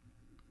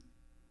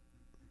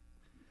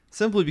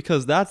 Simply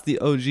because that's the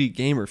OG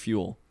gamer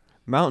fuel.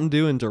 Mountain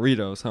Dew and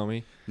Doritos,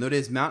 homie. No, it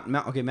is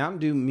Mountain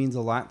Dew means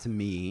a lot to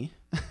me.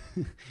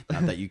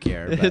 Not that you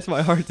care, It but, hits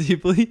my heart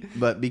deeply.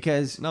 but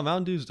because No,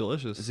 Mountain Dew's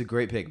delicious. it's a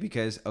great pick.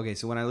 Because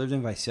so when I lived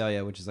in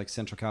Visalia, which is like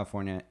Central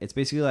California, it's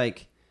basically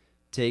like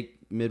take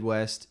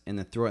Midwest and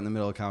then throw it in the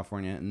middle of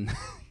California, and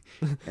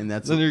and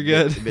that's Then you're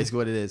good. Basically,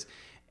 what it is.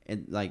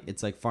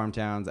 It's like farm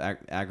towns,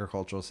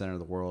 agricultural center of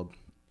the world.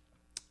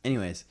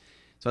 Anyways,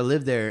 so I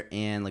lived there,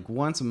 and like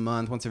once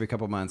every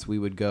couple of months, we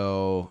would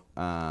go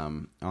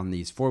on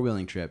these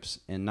 4-wheeling trips,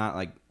 and not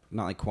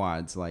like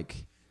quads,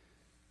 like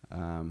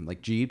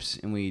Jeeps,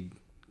 and we'd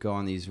go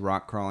on these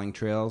rock crawling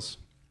trails.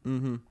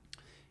 Mm-hmm.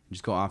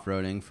 Just go off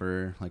roading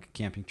for like a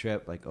camping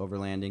trip, like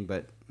overlanding,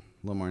 but a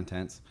little more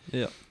intense.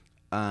 Yeah.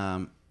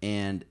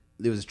 And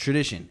it was a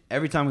tradition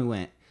every time we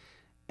went.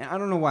 And I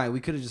don't know why. We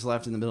could have just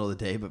left in the middle of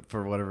the day, but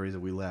for whatever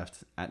reason, we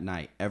left at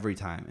night every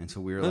time. And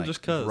so we were No, like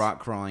just 'cause. rock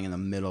crawling in the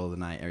middle of the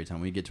night every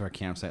time. We'd get to our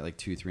campsite like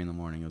 2, 3 in the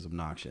morning. It was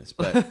obnoxious.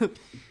 But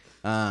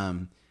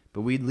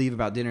but we'd leave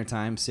about dinner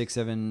time, 6,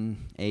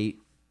 7,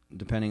 8,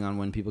 depending on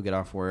when people get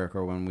off work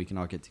or when we can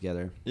all get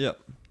together. Yep.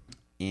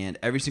 And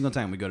every single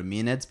time we'd go to Me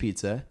and Ed's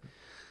Pizza.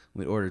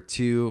 We'd order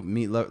 2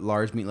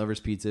 large Meat Lovers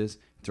pizzas,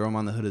 throw them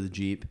on the hood of the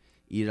Jeep,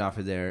 eat it off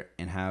of there,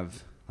 and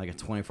have like a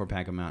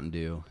 24-pack of Mountain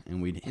Dew,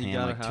 and we'd hand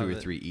like 2 or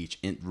 3 each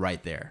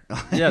right there.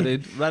 Yeah,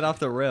 dude. Right off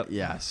the rip.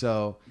 Yeah.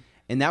 So,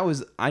 and that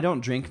was, I don't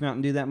drink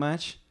Mountain Dew that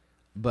much,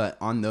 but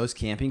on those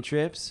camping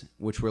trips,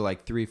 which were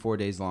like 3-4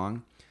 days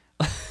long,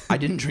 I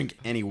didn't drink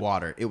any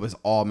water. It was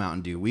all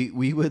Mountain Dew.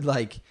 We would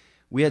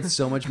we had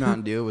so much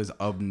Mountain Dew, it was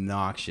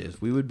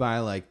obnoxious. We would buy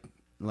like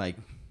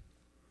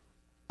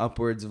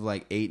upwards of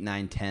like 8,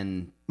 9,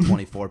 10,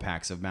 24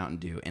 packs of Mountain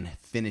Dew and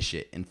finish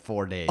it in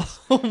 4 days.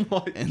 Oh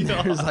my And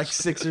god. there's like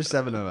 6 or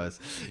 7 of us.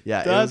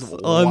 Yeah, That's it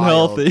was wild.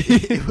 unhealthy.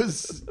 It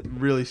was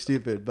really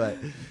stupid, but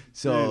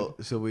so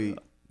we,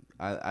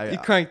 You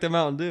cranked the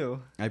Mountain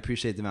Dew. I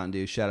appreciate the Mountain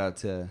Dew. Shout out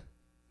to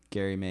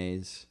Gary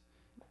Mays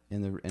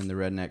and the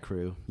Redneck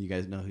crew. You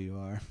guys know who you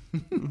are.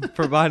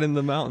 Providing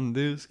the Mountain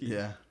Dew.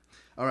 Yeah.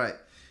 All right.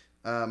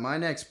 My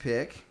next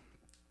pick.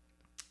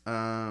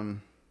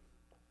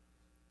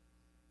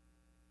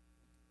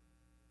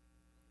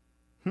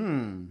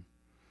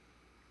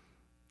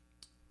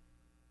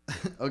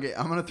 Okay,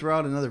 I'm gonna throw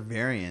out another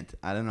variant.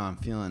 I don't know. I'm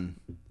feeling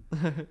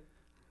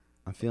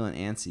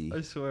antsy.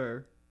 I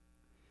swear.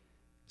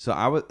 So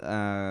I was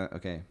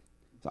okay.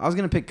 So I was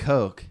gonna pick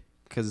Coke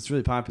because it's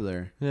really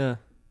popular. Yeah.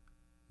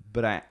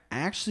 But I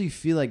actually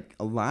feel like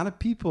a lot of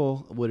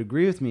people would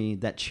agree with me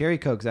that cherry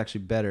Coke is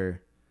actually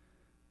better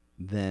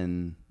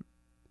than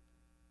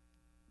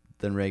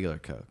regular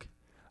Coke.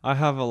 I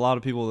have a lot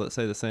of people that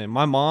say the same.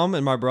 My mom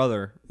and my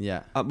brother.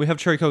 Yeah. We have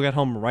cherry Coke at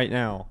home right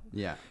now.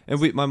 Yeah.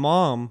 And my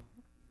mom,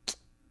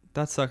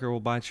 that sucker will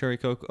buy cherry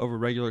Coke over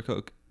regular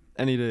Coke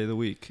any day of the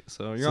week.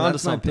 So you're on to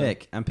something. My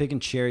pick. I'm picking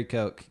cherry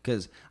Coke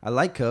because I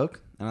like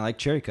Coke and I like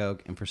cherry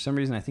Coke, and for some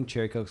reason I think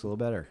cherry Coke's a little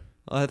better.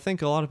 I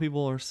think a lot of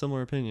people are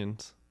similar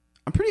opinions.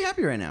 I'm pretty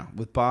happy right now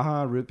with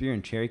Baja, root beer,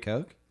 and cherry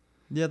Coke.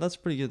 Yeah, that's a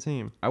pretty good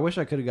team. I wish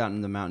I could have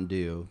gotten the Mountain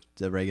Dew,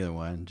 the regular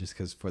one, just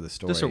because for the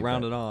story. Just to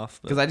round it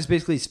off. Because I just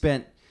basically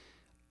spent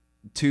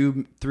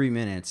 2-3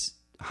 minutes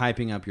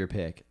hyping up your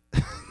pick.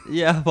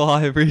 Yeah, well,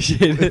 I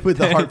appreciate it. With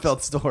the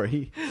heartfelt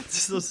story.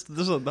 Just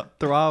a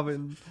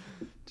throbbing,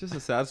 just a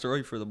sad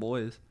story for the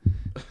boys.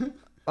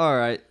 All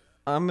right,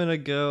 I'm going to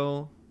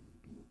go.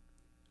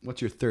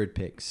 What's your third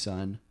pick,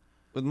 son?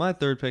 With my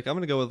third pick, I'm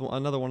going to go with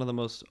another one of the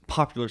most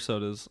popular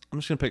sodas. I'm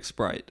just going to pick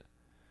Sprite.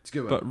 It's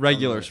good, but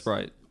regular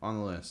Sprite. On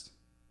the list.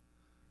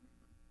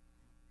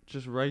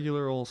 Just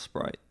regular old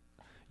Sprite.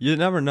 You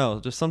never know.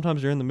 Just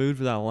sometimes you're in the mood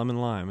for that lemon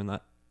lime, and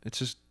that it's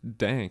just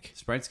dank.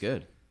 Sprite's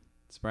good.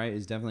 Sprite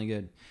is definitely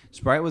good.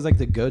 Sprite was like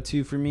the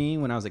go-to for me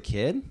when I was a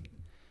kid.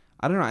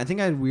 I don't know. I think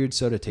I had weird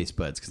soda taste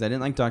buds because I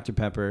didn't like Dr.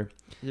 Pepper.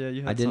 Yeah,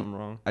 you had something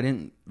wrong. I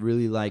didn't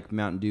really like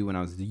Mountain Dew when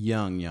I was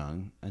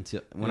young.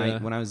 Until when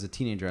I was a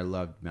teenager, I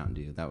loved Mountain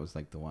Dew. That was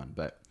like the one.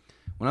 But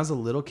when I was a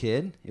little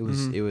kid, it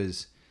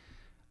was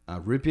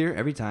root beer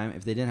every time.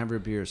 If they didn't have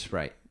root beer,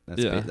 Sprite. That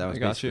was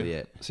basically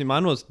it. See,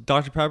 mine was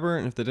Dr. Pepper,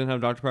 and if they didn't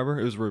have Dr. Pepper,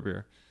 it was root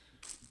beer.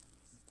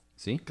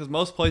 See? Because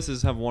most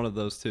places have one of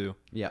those too.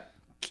 Yeah.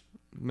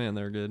 Man,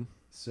 they're good.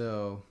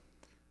 So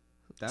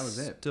that was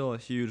it. Still a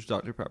huge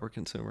Dr. Pepper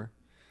consumer.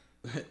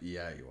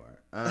 Yeah, you are.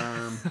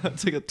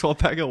 It's like a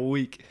 12-pack a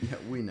week. Yeah,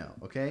 we know.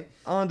 Okay.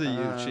 On to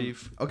you,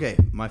 Chief. Okay,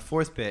 my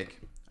fourth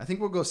pick. I think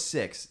we'll go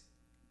 6.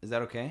 Is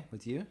that okay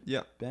with you?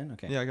 Yeah. Ben?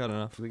 Okay. Yeah, I got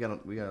enough. We got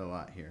a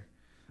lot here.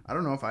 I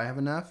don't know if I have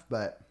enough,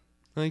 but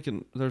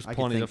there's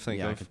plenty to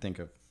think of. I can think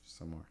of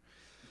some more.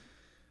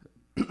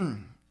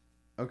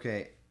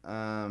 Okay.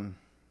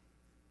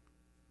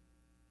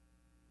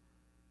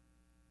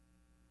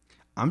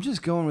 I'm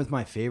just going with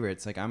my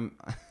favorites. Like I'm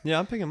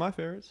picking my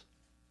favorites.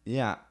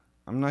 Yeah,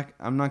 I'm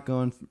not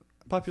going.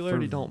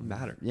 Popularity don't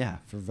matter. Yeah,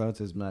 for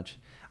votes as much.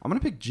 I'm gonna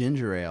pick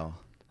ginger ale.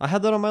 I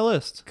had that on my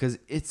list because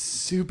it's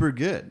super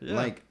good. Yeah.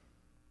 Like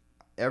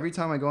every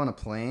time I go on a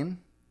plane,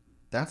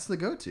 that's the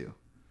go-to.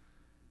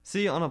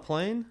 See, on a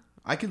plane,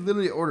 I could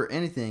literally order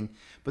anything.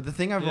 But the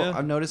thing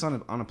I've noticed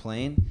on a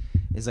plane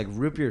is like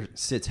root beer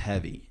sits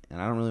heavy,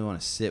 and I don't really want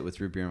to sit with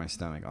root beer in my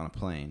stomach on a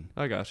plane.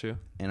 I got you.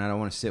 And I don't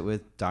want to sit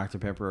with Dr.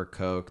 Pepper or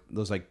Coke.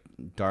 Those like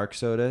dark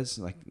sodas,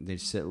 like they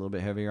just sit a little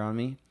bit heavier on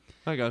me.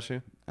 I got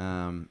you.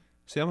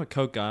 See, I'm a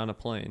Coke guy on a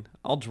plane.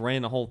 I'll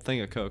drain a whole thing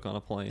of Coke on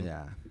a plane.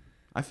 Yeah,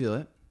 I feel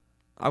it.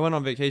 I went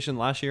on vacation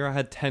last year. I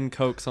had 10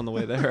 Cokes on the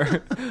way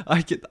there.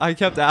 I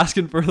kept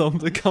asking for them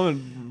to come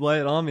and lay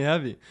it on me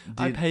heavy. Dude,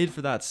 I paid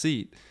for that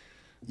seat.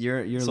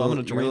 You're so I'm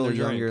gonna drain their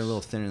drinks. You're a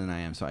little thinner than I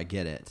am, so I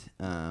get it.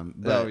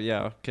 But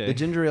yeah, okay. The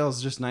ginger ale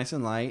is just nice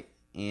and light,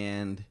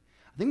 and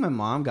I think my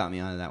mom got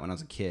me onto that when I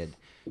was a kid.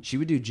 She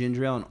would do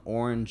ginger ale and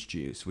orange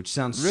juice, which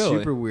sounds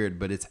super weird,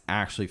 but it's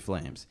actually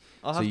flames.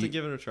 I'll have to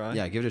give it a try.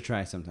 Yeah, give it a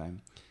try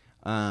sometime.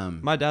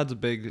 My dad's a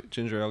big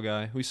ginger ale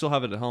guy. We still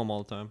have it at home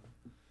all the time.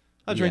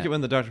 I drink it when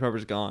the Dr.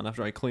 Pepper's gone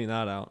after I clean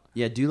that out.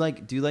 Yeah, do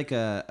like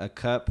a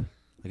cup,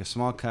 like a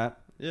small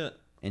cup. Yeah.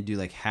 And do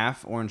like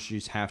half orange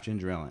juice, half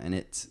ginger ale, and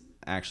it's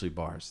actually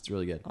bars. It's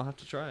really good. I'll have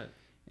to try it.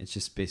 It's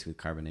just basically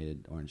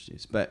carbonated orange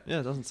juice, but yeah,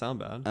 it doesn't sound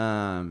bad.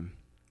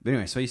 But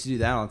anyway, so I used to do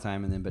that all the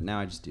time, but now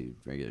I just do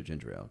regular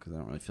ginger ale because I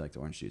don't really feel like the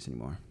orange juice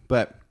anymore.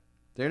 But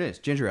there it is,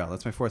 ginger ale.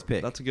 That's my fourth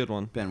pick. That's a good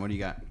one. Ben, what do you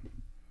got?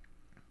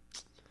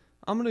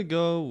 I'm gonna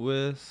go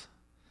with.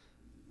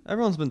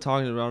 Everyone's been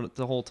talking about it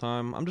the whole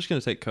time. I'm just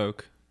gonna take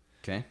Coke.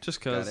 Okay. Just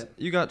because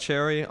you got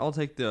cherry, I'll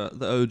take the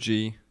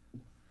OG.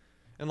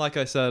 And like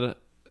I said,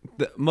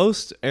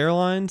 most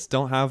airlines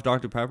don't have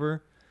Dr.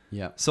 Pepper.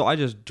 Yeah. So I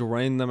just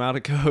drain them out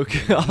of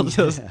Coke. I'll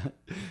just.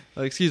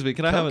 Excuse me,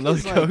 can I have another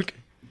Coke?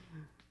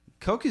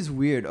 Coke is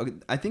weird. Okay,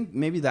 I think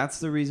maybe that's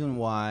the reason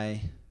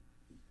why.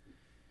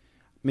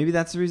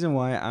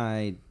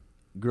 I,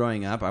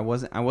 growing up, I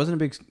wasn't a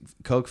big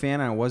Coke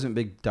fan. And I wasn't a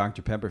big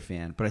Dr. Pepper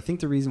fan. But I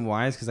think the reason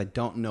why is because I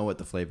don't know what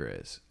the flavor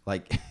is.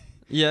 Like,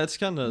 Yeah, it's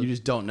kind of. You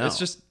just don't know. It's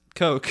just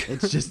Coke.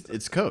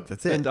 it's Coke.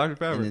 That's it. And Dr.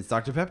 Pepper. And it's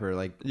Dr. Pepper.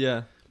 Like,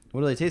 Yeah.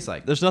 what do they taste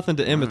like? There's nothing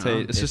to don't know.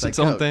 imitate. It's Tastes just like its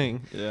own Coke.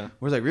 thing. Yeah.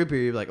 Whereas like root beer,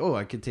 you're like, oh,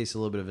 I could taste a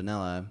little bit of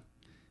vanilla.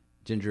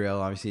 Ginger ale,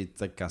 obviously, it's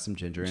like got some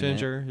ginger in it.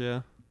 Ginger,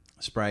 yeah.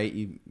 Sprite,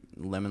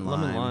 lemon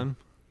lime. Lemon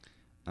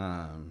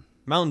lime.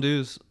 Mountain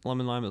Dew's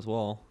lemon lime as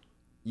well.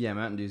 Yeah,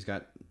 Mountain Dew's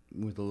got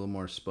with a little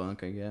more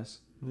spunk, I guess.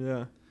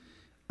 Yeah.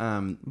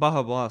 Um,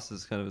 Baja Blast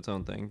is kind of its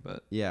own thing,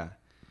 but yeah,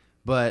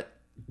 but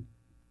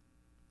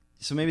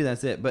so maybe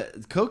that's it.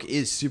 But Coke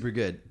is super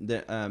good.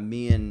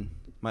 Me and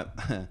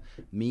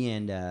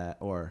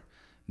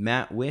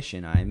Matt Wish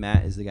and I.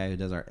 Matt is the guy who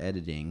does our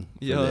editing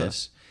for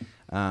this.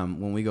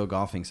 When we go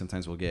golfing,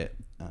 sometimes we'll get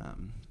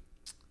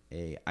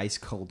a ice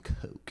cold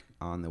Coke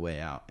on the way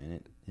out,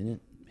 and it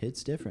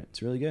hits different.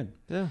 It's really good.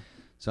 yeah.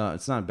 So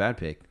it's not a bad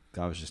pick.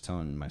 I was just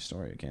telling my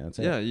story. Okay, that's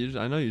it. Yeah,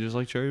 I know you just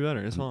like cherry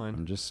better. It's fine.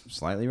 I'm just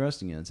slightly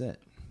roasting it. That's it.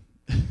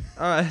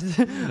 All right.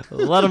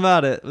 Let him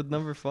at it with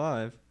number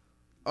 5.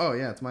 Oh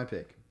yeah, it's my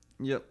pick.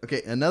 Yep.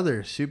 Okay,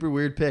 another super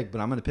weird pick, but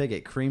I'm gonna pick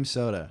it. Cream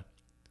soda.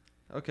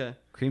 Okay.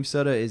 Cream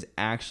soda is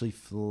actually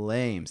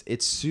flames.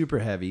 It's super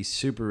heavy,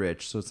 super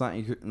rich. So it's not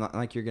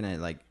like you're gonna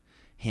like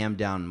ham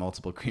down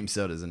multiple cream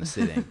sodas in a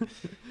sitting.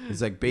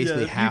 It's like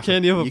basically half. You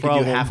can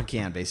do half a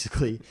can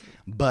basically,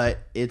 but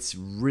it's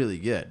really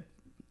good.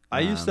 I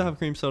used to have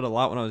cream soda a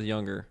lot when I was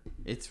younger.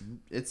 It's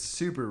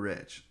super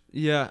rich.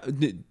 Yeah,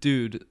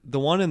 dude, the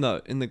one in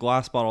the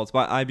glass bottle, it's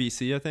by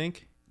IBC, I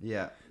think.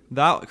 Yeah.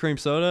 That cream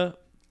soda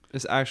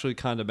is actually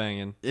kind of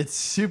banging. It's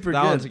super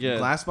That good. one's good.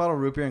 Glass bottle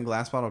root beer and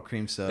glass bottle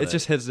cream soda. It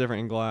just hits different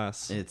in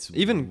glass. It's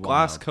even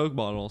glass wild. Coke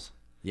bottles.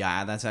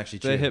 Yeah, that's actually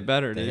true. They hit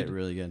better, They dude. hit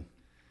really good.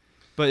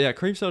 But yeah,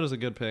 cream soda's a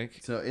good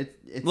pick. So it's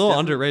A little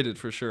underrated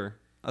for sure.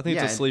 I think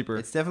it's a sleeper.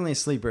 It's definitely a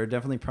sleeper.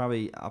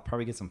 I'll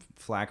probably get some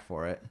flack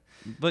for it.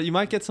 But you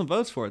might get some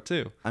votes for it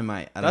too. I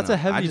might. I don't That's know. a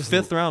heavy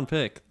 5th round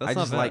pick. That's I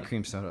not just bad. like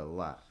cream soda a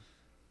lot.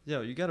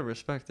 Yo, you gotta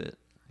respect it.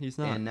 He's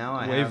not And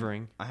now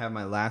wavering. I have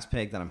my last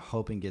pick that I'm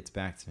hoping gets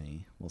back to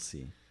me. We'll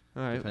see.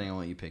 All right. Depending on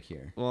what you pick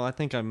here. Well, I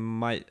think I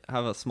might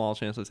have a small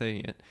chance of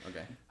taking it.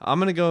 Okay. I'm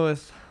gonna go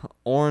with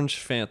orange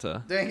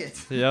Fanta. Dang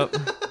it. Yep.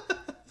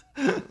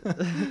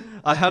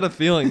 I had a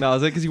feeling that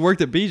was it because you worked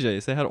at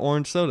BJ's. They had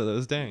orange soda. That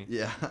was dang.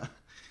 Yeah.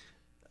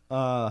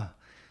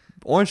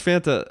 Orange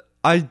Fanta.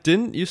 I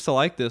didn't used to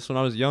like this when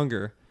I was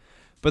younger,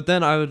 but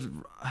then I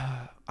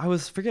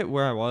was forget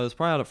where I was,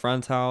 probably at a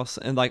friend's house,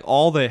 and like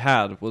all they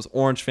had was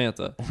orange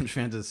Fanta. Orange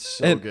Fanta's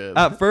so And good.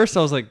 at first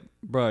I was like,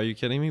 bro, are you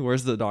kidding me?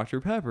 Where's the Dr.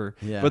 Pepper?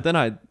 Yeah. But then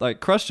I like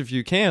crushed a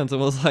few cans and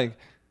was like,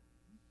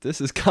 this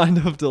is kind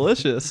of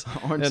delicious.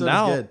 Orange and soda's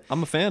now good.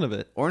 I'm a fan of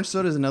it. Orange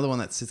soda is another one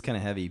that sits kind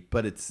of heavy,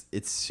 but it's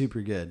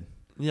super good.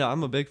 Yeah,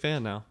 I'm a big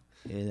fan now.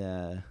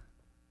 Yeah.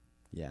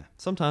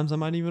 Sometimes I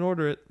might even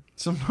order it.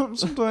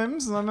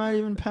 Sometimes I might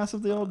even pass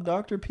up the old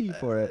Dr. P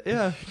for it.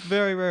 Yeah,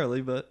 very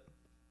rarely, but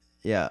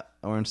Yeah,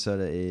 orange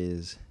soda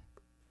is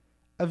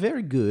a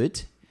very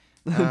good.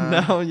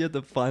 now you have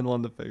to find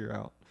one to figure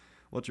out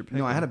what you're picking.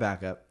 No, I had a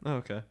backup. Oh,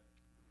 okay.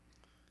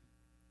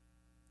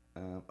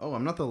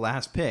 I'm not the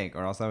last pick,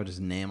 or else I would just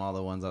name all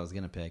the ones I was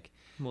gonna pick.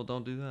 Well,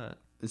 don't do that.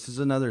 This is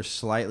another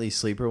slightly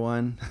sleeper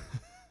one,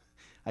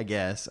 I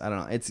guess. I don't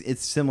know.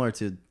 It's similar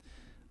to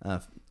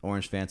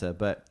Orange Fanta,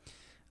 but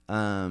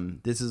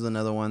this is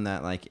another one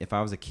that, like, if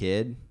I was a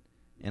kid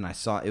and I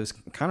saw it was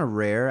kind of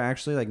rare,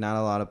 actually. Like,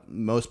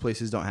 most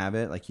places don't have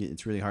it. Like,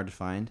 it's really hard to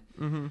find.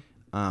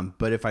 Mm-hmm.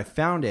 But if I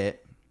found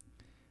it,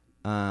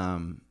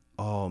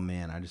 oh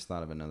man, I just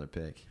thought of another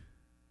pick.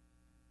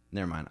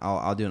 Never mind.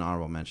 I'll do an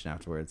honorable mention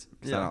afterwards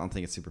because I don't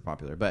think it's super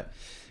popular. But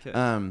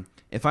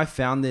if I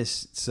found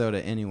this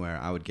soda anywhere,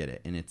 I would get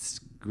it, and it's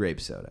grape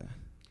soda.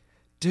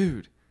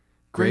 Dude,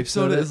 grape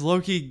soda is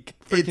low-key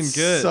freaking It's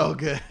good. so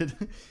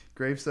good.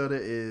 Grape soda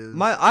is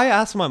I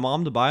asked my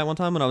mom to buy it one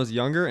time when I was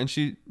younger, and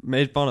she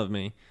made fun of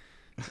me.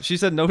 She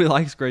said nobody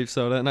likes grape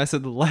soda, and I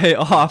said, lay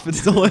off.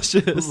 It's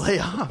delicious. lay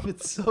off.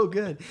 It's so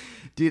good.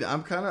 Dude,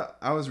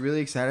 I was really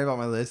excited about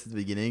my list at the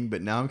beginning,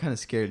 but now I'm kind of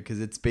scared because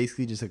it's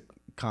basically just a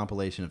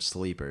compilation of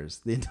sleepers,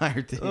 the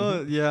entire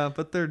thing. Yeah,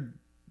 but they're...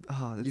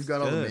 You've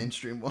got all the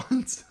mainstream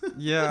ones.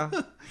 Yeah.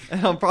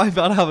 And I'm probably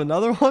about to have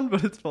another one,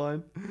 but it's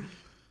fine.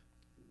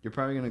 You're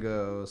probably going to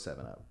go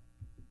 7-Up.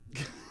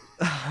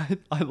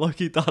 I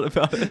lucky thought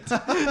about it.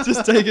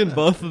 Just taking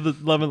both of the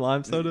lemon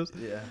lime sodas.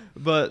 Yeah.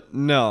 But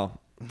no.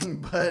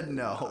 But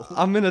no.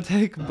 I'm going to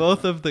take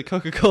both of the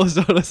Coca-Cola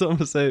sodas. So I'm going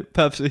to say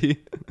Pepsi.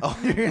 Oh,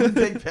 you're going to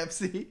take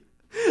Pepsi?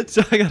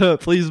 So I got to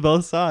please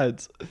both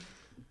sides.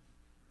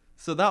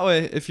 So that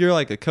way, if you're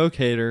like a Coke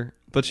hater,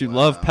 but you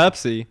love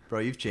Pepsi,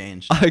 Bro, you've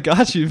changed. I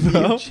got you,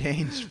 bro. You've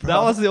changed, bro.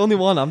 That was the only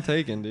one I'm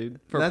taking, dude.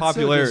 For That's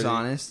popularity. so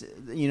dishonest.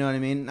 You know what I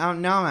mean? Now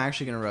I'm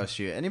actually going to roast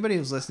you. Anybody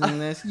who's listening to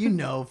this, you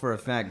know for a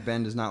fact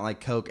Ben does not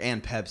like Coke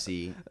and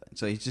Pepsi.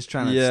 So he's just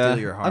trying to steal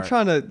your heart. I'm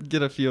trying to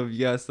get a few of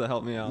you guys to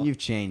help me out. You've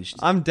changed.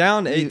 I'm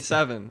down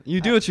 8-7. You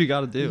do what you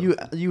got to do.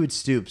 You would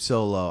stoop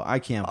so low. I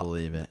can't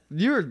believe it.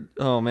 You're,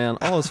 oh man,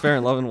 almost fair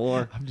and love and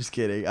war. I'm just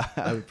kidding.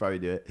 I would probably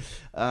do it.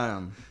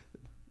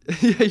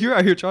 Yeah, you're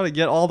out here trying to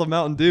get all the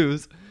Mountain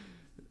Dews.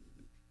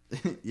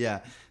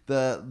 Yeah.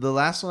 The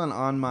last one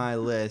on my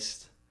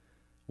list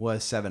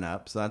was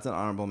 7-Up, so that's an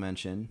honorable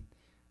mention.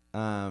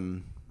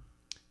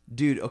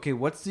 Dude, okay,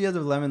 what's the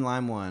other lemon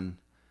lime one?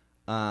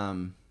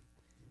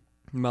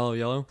 Mellow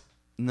Yellow.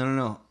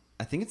 No.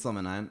 I think it's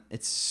lemon lime.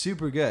 It's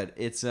super good.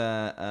 It's dude,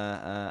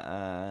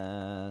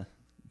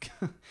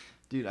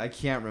 I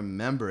can't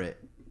remember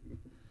it.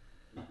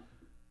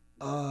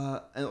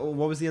 And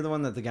what was the other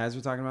one that the guys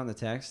were talking about in the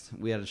text?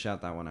 We had to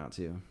shout that one out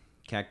too.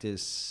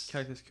 Cactus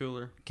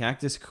Cooler.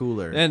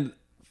 And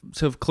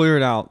to clear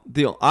it out,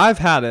 I've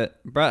had it.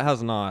 Brett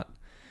has not.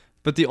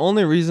 But the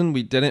only reason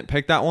we didn't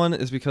pick that one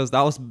is because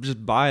that was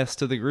just biased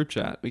to the group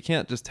chat. We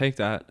can't just take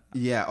that.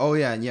 Yeah. Oh,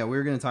 yeah. We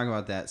were going to talk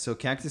about that. So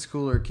Cactus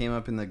Cooler came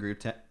up in the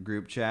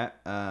group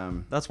chat.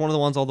 That's one of the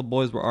ones all the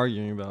boys were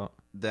arguing about.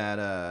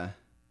 That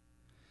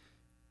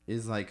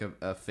is like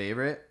a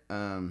favorite.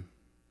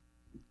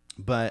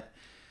 But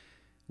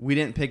we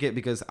didn't pick it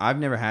because I've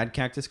never had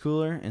Cactus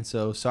Cooler, and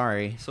so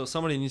sorry. So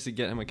somebody needs to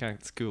get him a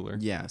Cactus Cooler.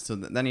 Yeah, so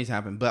that needs to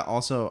happen. But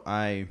also,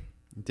 I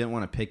didn't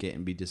want to pick it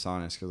and be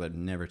dishonest because I'd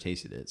never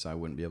tasted it, so I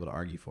wouldn't be able to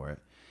argue for it.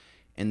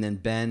 And then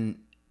Ben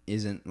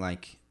isn't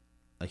like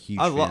a huge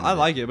fan I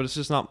like it, but it's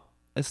just not.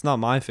 It's not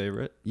my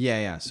favorite.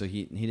 Yeah. So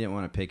he didn't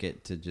want to pick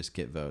it to just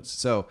get votes.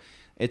 So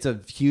it's a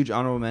huge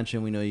honorable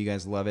mention. We know you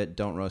guys love it.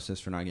 Don't roast us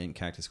for not getting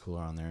Cactus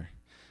Cooler on there.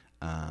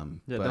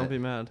 Yeah, don't be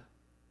mad.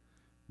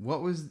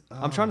 What was...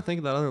 I'm trying to think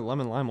of that other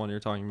lemon lime one you're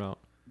talking about.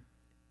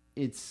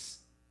 It's...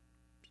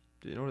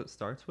 Do you know what it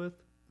starts with?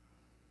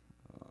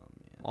 Oh,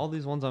 man. All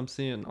these ones I'm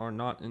seeing are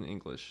not in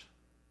English.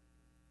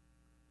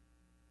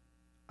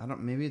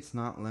 Maybe it's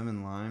not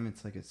lemon lime.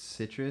 It's like a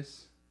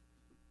citrus.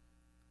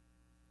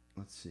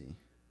 Let's see.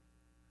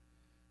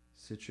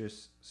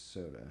 Citrus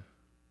soda.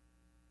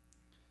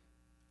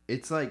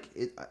 It's like...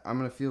 I'm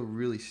going to feel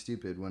really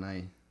stupid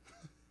when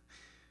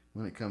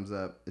it comes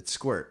up. It's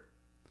Squirt.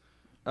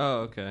 Oh,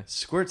 okay.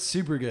 Squirt's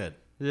super good.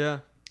 Yeah.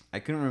 I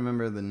couldn't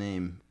remember the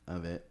name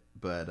of it,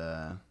 but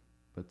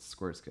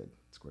Squirt's good.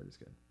 Squirt is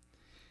good.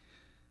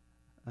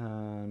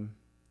 All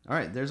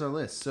right, there's our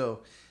list.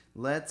 So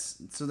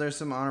there's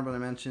some honorable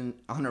mentions.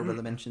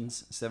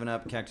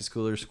 7-Up, Cactus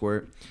Cooler,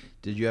 Squirt.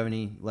 Did you have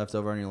any left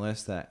over on your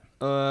list that?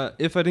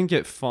 If I didn't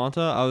get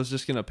Fanta, I was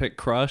just gonna pick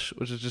Crush,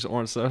 which is just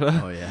orange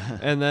soda. Oh yeah.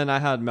 And then I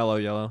had Mellow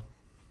Yellow.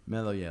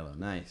 Mellow Yellow,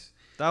 nice.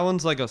 That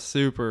one's like a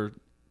super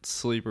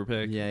sleeper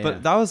pick. Yeah.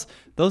 But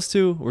those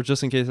two were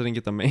just in case I didn't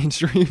get the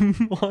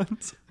mainstream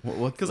ones.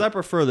 Because I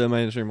prefer the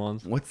mainstream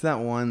ones. What's that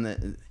one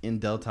that in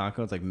Del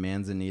Taco? It's like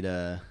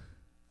Manzanita.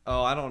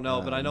 Oh, I don't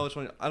know, but I know which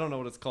one. I don't know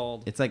what it's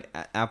called. It's like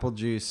apple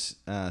juice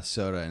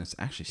soda, and it's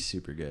actually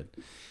super good.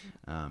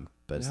 But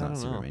it's not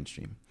super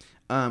mainstream.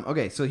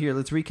 Okay, so here,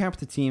 let's recap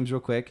the teams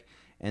real quick,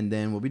 and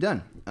then we'll be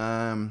done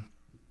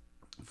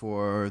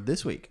for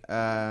this week.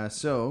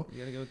 So you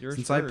gotta go with yours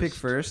since first. I picked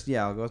first,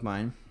 yeah, I'll go with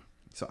mine.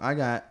 So I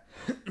got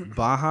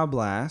Baja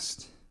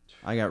Blast,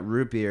 I got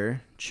root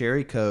beer,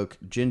 cherry Coke,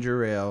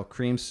 ginger ale,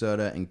 cream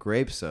soda, and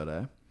grape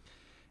soda.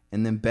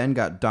 And then Ben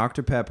got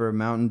Dr. Pepper,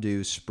 Mountain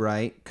Dew,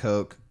 Sprite,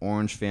 Coke,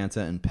 Orange Fanta,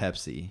 and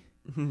Pepsi.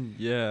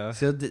 Yeah.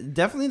 So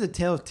definitely the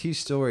tale of two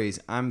stories.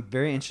 I'm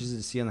very interested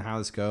to see on how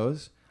this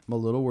goes. I'm a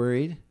little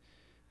worried.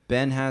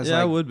 Ben has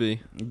I would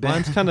be.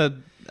 Mine's kind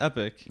of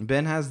epic.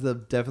 Ben has the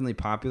definitely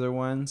popular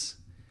ones.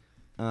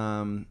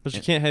 But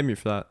you can't hate me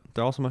for that.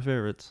 They're also my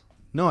favorites.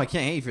 No, I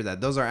can't hate you for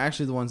that. Those are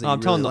actually the ones that I'm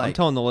really like. I'm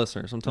telling the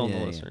listeners. I'm telling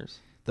the listeners.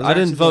 Those I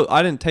didn't vote.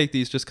 I didn't take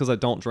these just because I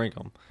don't drink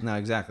them. No,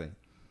 exactly.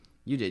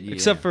 You did.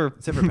 Except for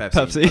Pepsi.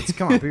 Pepsi.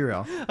 Come on, be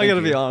real. I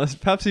gotta be honest.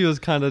 Pepsi was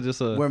kind of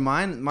just where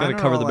mine gotta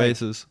cover the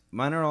bases.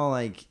 Mine are all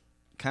like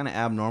kind of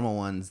abnormal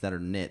ones that are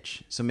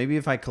niche. So maybe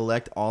if I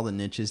collect all the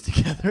niches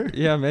together,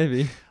 yeah,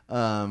 maybe.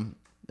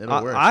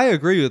 It'll work. I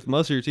agree with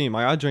most of your team.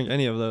 I drink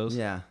any of those.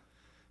 Yeah.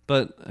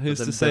 But who's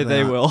to say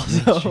they will?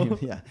 So.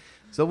 Yeah.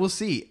 So we'll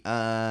see.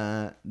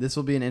 This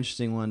will be an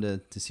interesting one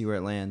to see where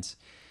it lands.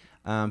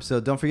 So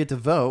don't forget to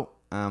vote.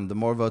 The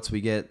more votes we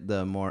get,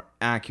 the more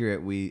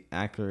accurately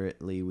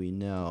we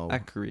know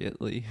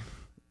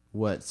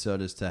what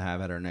sodas to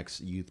have at our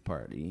next youth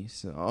party.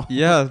 So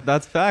yeah,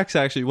 that's facts.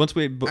 Actually, once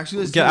we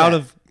let's get out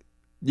of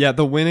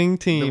the winning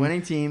team. The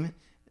winning team.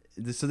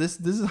 So this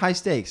is high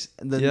stakes.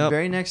 The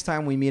very next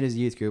time we meet as a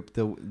youth group,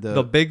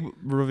 the big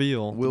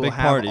reveal, we'll the big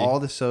have party. all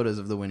the sodas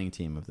of the winning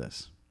team of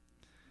this.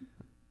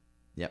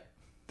 Yep.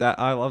 That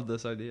I love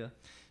this idea.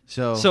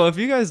 So if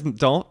you guys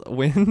don't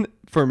win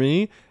for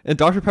me and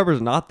Dr.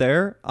 Pepper's not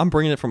there, I'm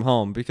bringing it from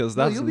home because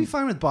you'll be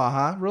fine with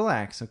Baja.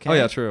 Relax, okay? Oh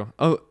yeah, true.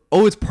 Oh,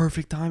 it's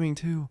perfect timing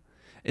too.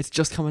 It's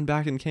just coming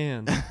back in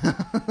can.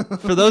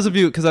 For those of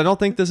you, because I don't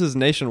think this is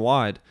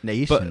nationwide.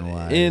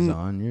 Nationwide is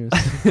on your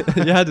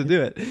you had to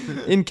do it.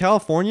 In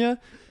California,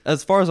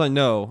 as far as I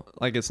know,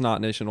 like it's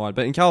not nationwide,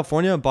 but in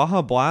California,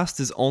 Baja Blast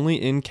is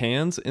only in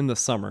cans in the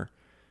summer.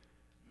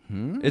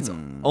 It's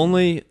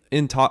only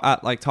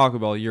at like Taco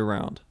Bell year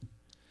round.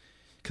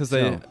 Because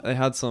they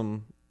had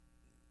some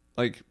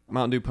like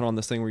Mountain Dew put on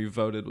this thing where you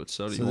voted which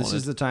soda So you this wanted.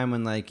 is the time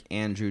when like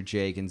Andrew,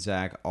 Jake, and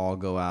Zach all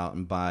go out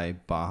and buy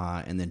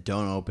Baja and then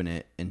don't open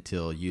it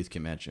until youth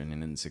convention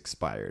and then it's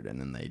expired and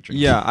then they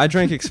drink. Yeah, I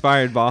drank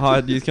expired Baja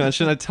at youth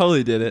convention. I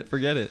totally did it.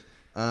 Forget it.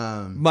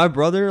 My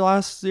brother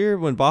last year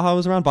when Baja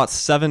was around bought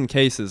 7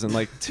 cases in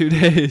like 2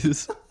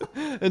 days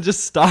and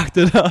just stocked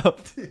it up.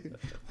 Dude,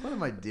 what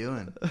am I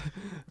doing? What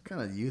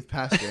kind of youth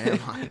pastor am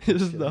I?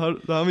 Just the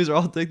homies are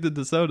all addicted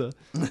to soda.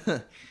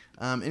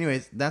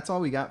 Anyways, that's all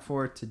we got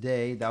for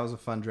today. That was a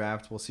fun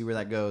draft. We'll see where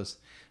that goes.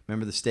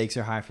 Remember, the stakes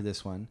are high for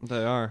this one.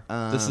 They are.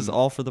 This is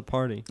all for the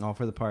party. All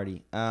for the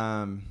party.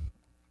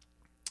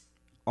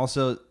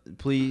 Also,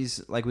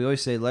 please, like we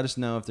always say, let us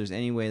know if there's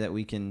any way that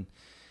we can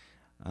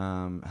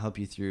help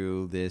you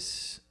through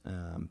this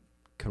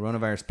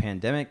coronavirus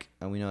pandemic.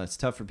 We know it's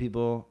tough for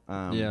people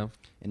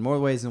in more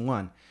ways than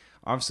one.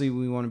 Obviously,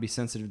 we want to be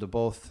sensitive to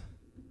both,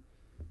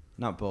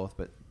 not both,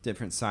 but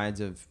different sides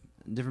of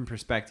different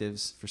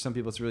perspectives. For some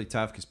people, it's really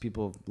tough because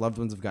loved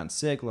ones have gotten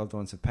sick, loved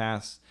ones have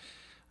passed,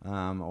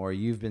 or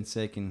you've been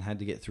sick and had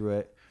to get through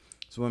it.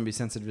 So we want to be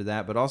sensitive to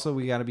that. But also,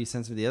 we got to be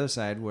sensitive to the other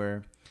side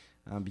where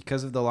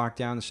because of the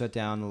lockdown, the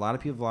shutdown, a lot of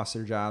people have lost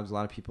their jobs. A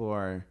lot of people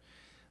are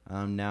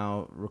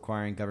now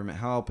requiring government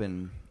help,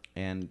 and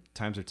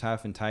times are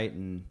tough and tight,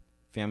 and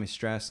family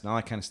stress and all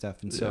that kind of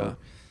stuff. And so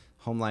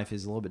home life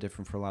is a little bit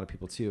different for a lot of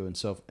people too. And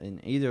so in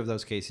either of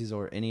those cases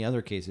or any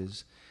other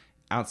cases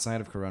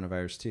outside of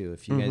coronavirus too,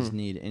 if you guys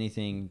need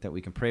anything that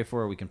we can pray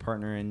for, we can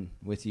partner in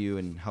with you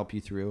and help you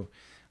through,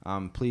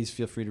 please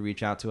feel free to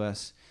reach out to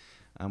us,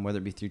 whether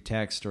it be through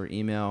text or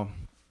email.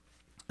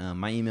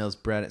 My email is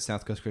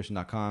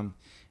brett@southcoastchristian.com,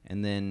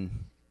 and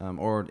then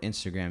or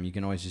Instagram. You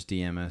can always just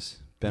DM us.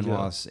 Ben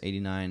Wallace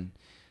 89.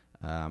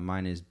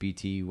 Mine is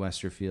BT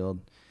Westerfield,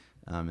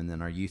 and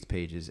then our youth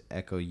page is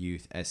Echo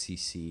Youth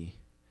SCC.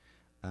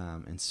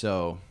 And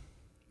so,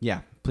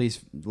 yeah, please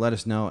let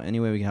us know any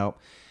way we can help.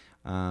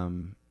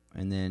 And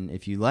then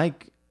if you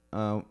like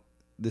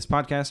this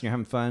podcast and you're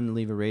having fun,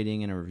 leave a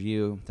rating and a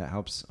review. That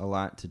helps a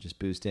lot to just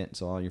boost it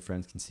so all your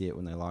friends can see it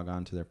when they log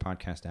on to their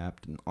podcast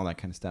app and all that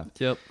kind of stuff.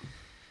 Yep.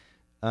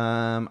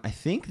 I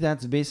think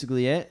that's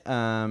basically it.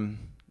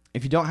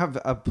 If you don't have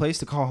a place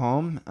to call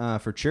home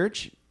for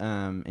church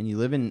and you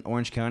live in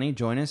Orange County,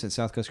 join us at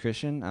South Coast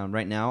Christian.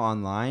 Right now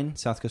online,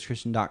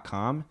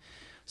 southcoastchristian.com.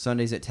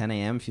 Sundays at 10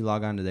 a.m. If you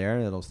log on to there,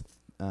 it'll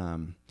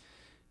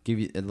give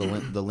you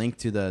the link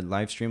to the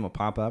live stream will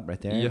pop up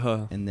right there.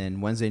 Yeah. And then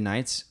Wednesday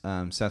nights,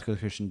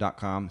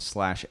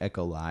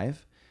 southcoastchristian.com/echo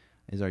live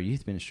is our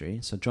youth ministry.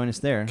 So join us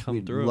there.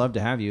 We'd love to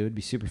have you. It'd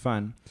be super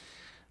fun.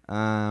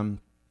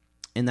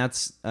 And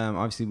that's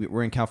obviously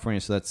we're in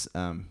California, so that's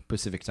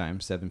Pacific time,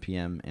 7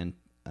 p.m. and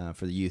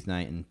for the youth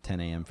night and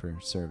 10 a.m. for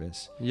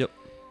service. Yep.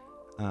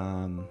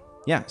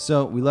 Yeah,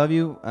 so we love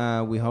you.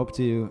 We hope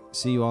to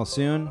see you all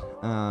soon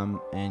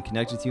and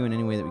connect with you in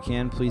any way that we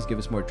can. Please give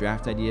us more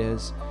draft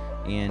ideas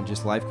and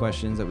just live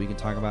questions that we can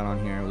talk about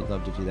on here. We'd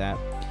love to do that.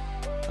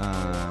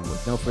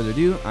 With no further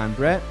ado, I'm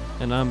Brett.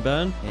 And I'm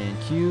Ben. And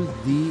cue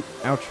the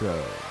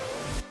outro.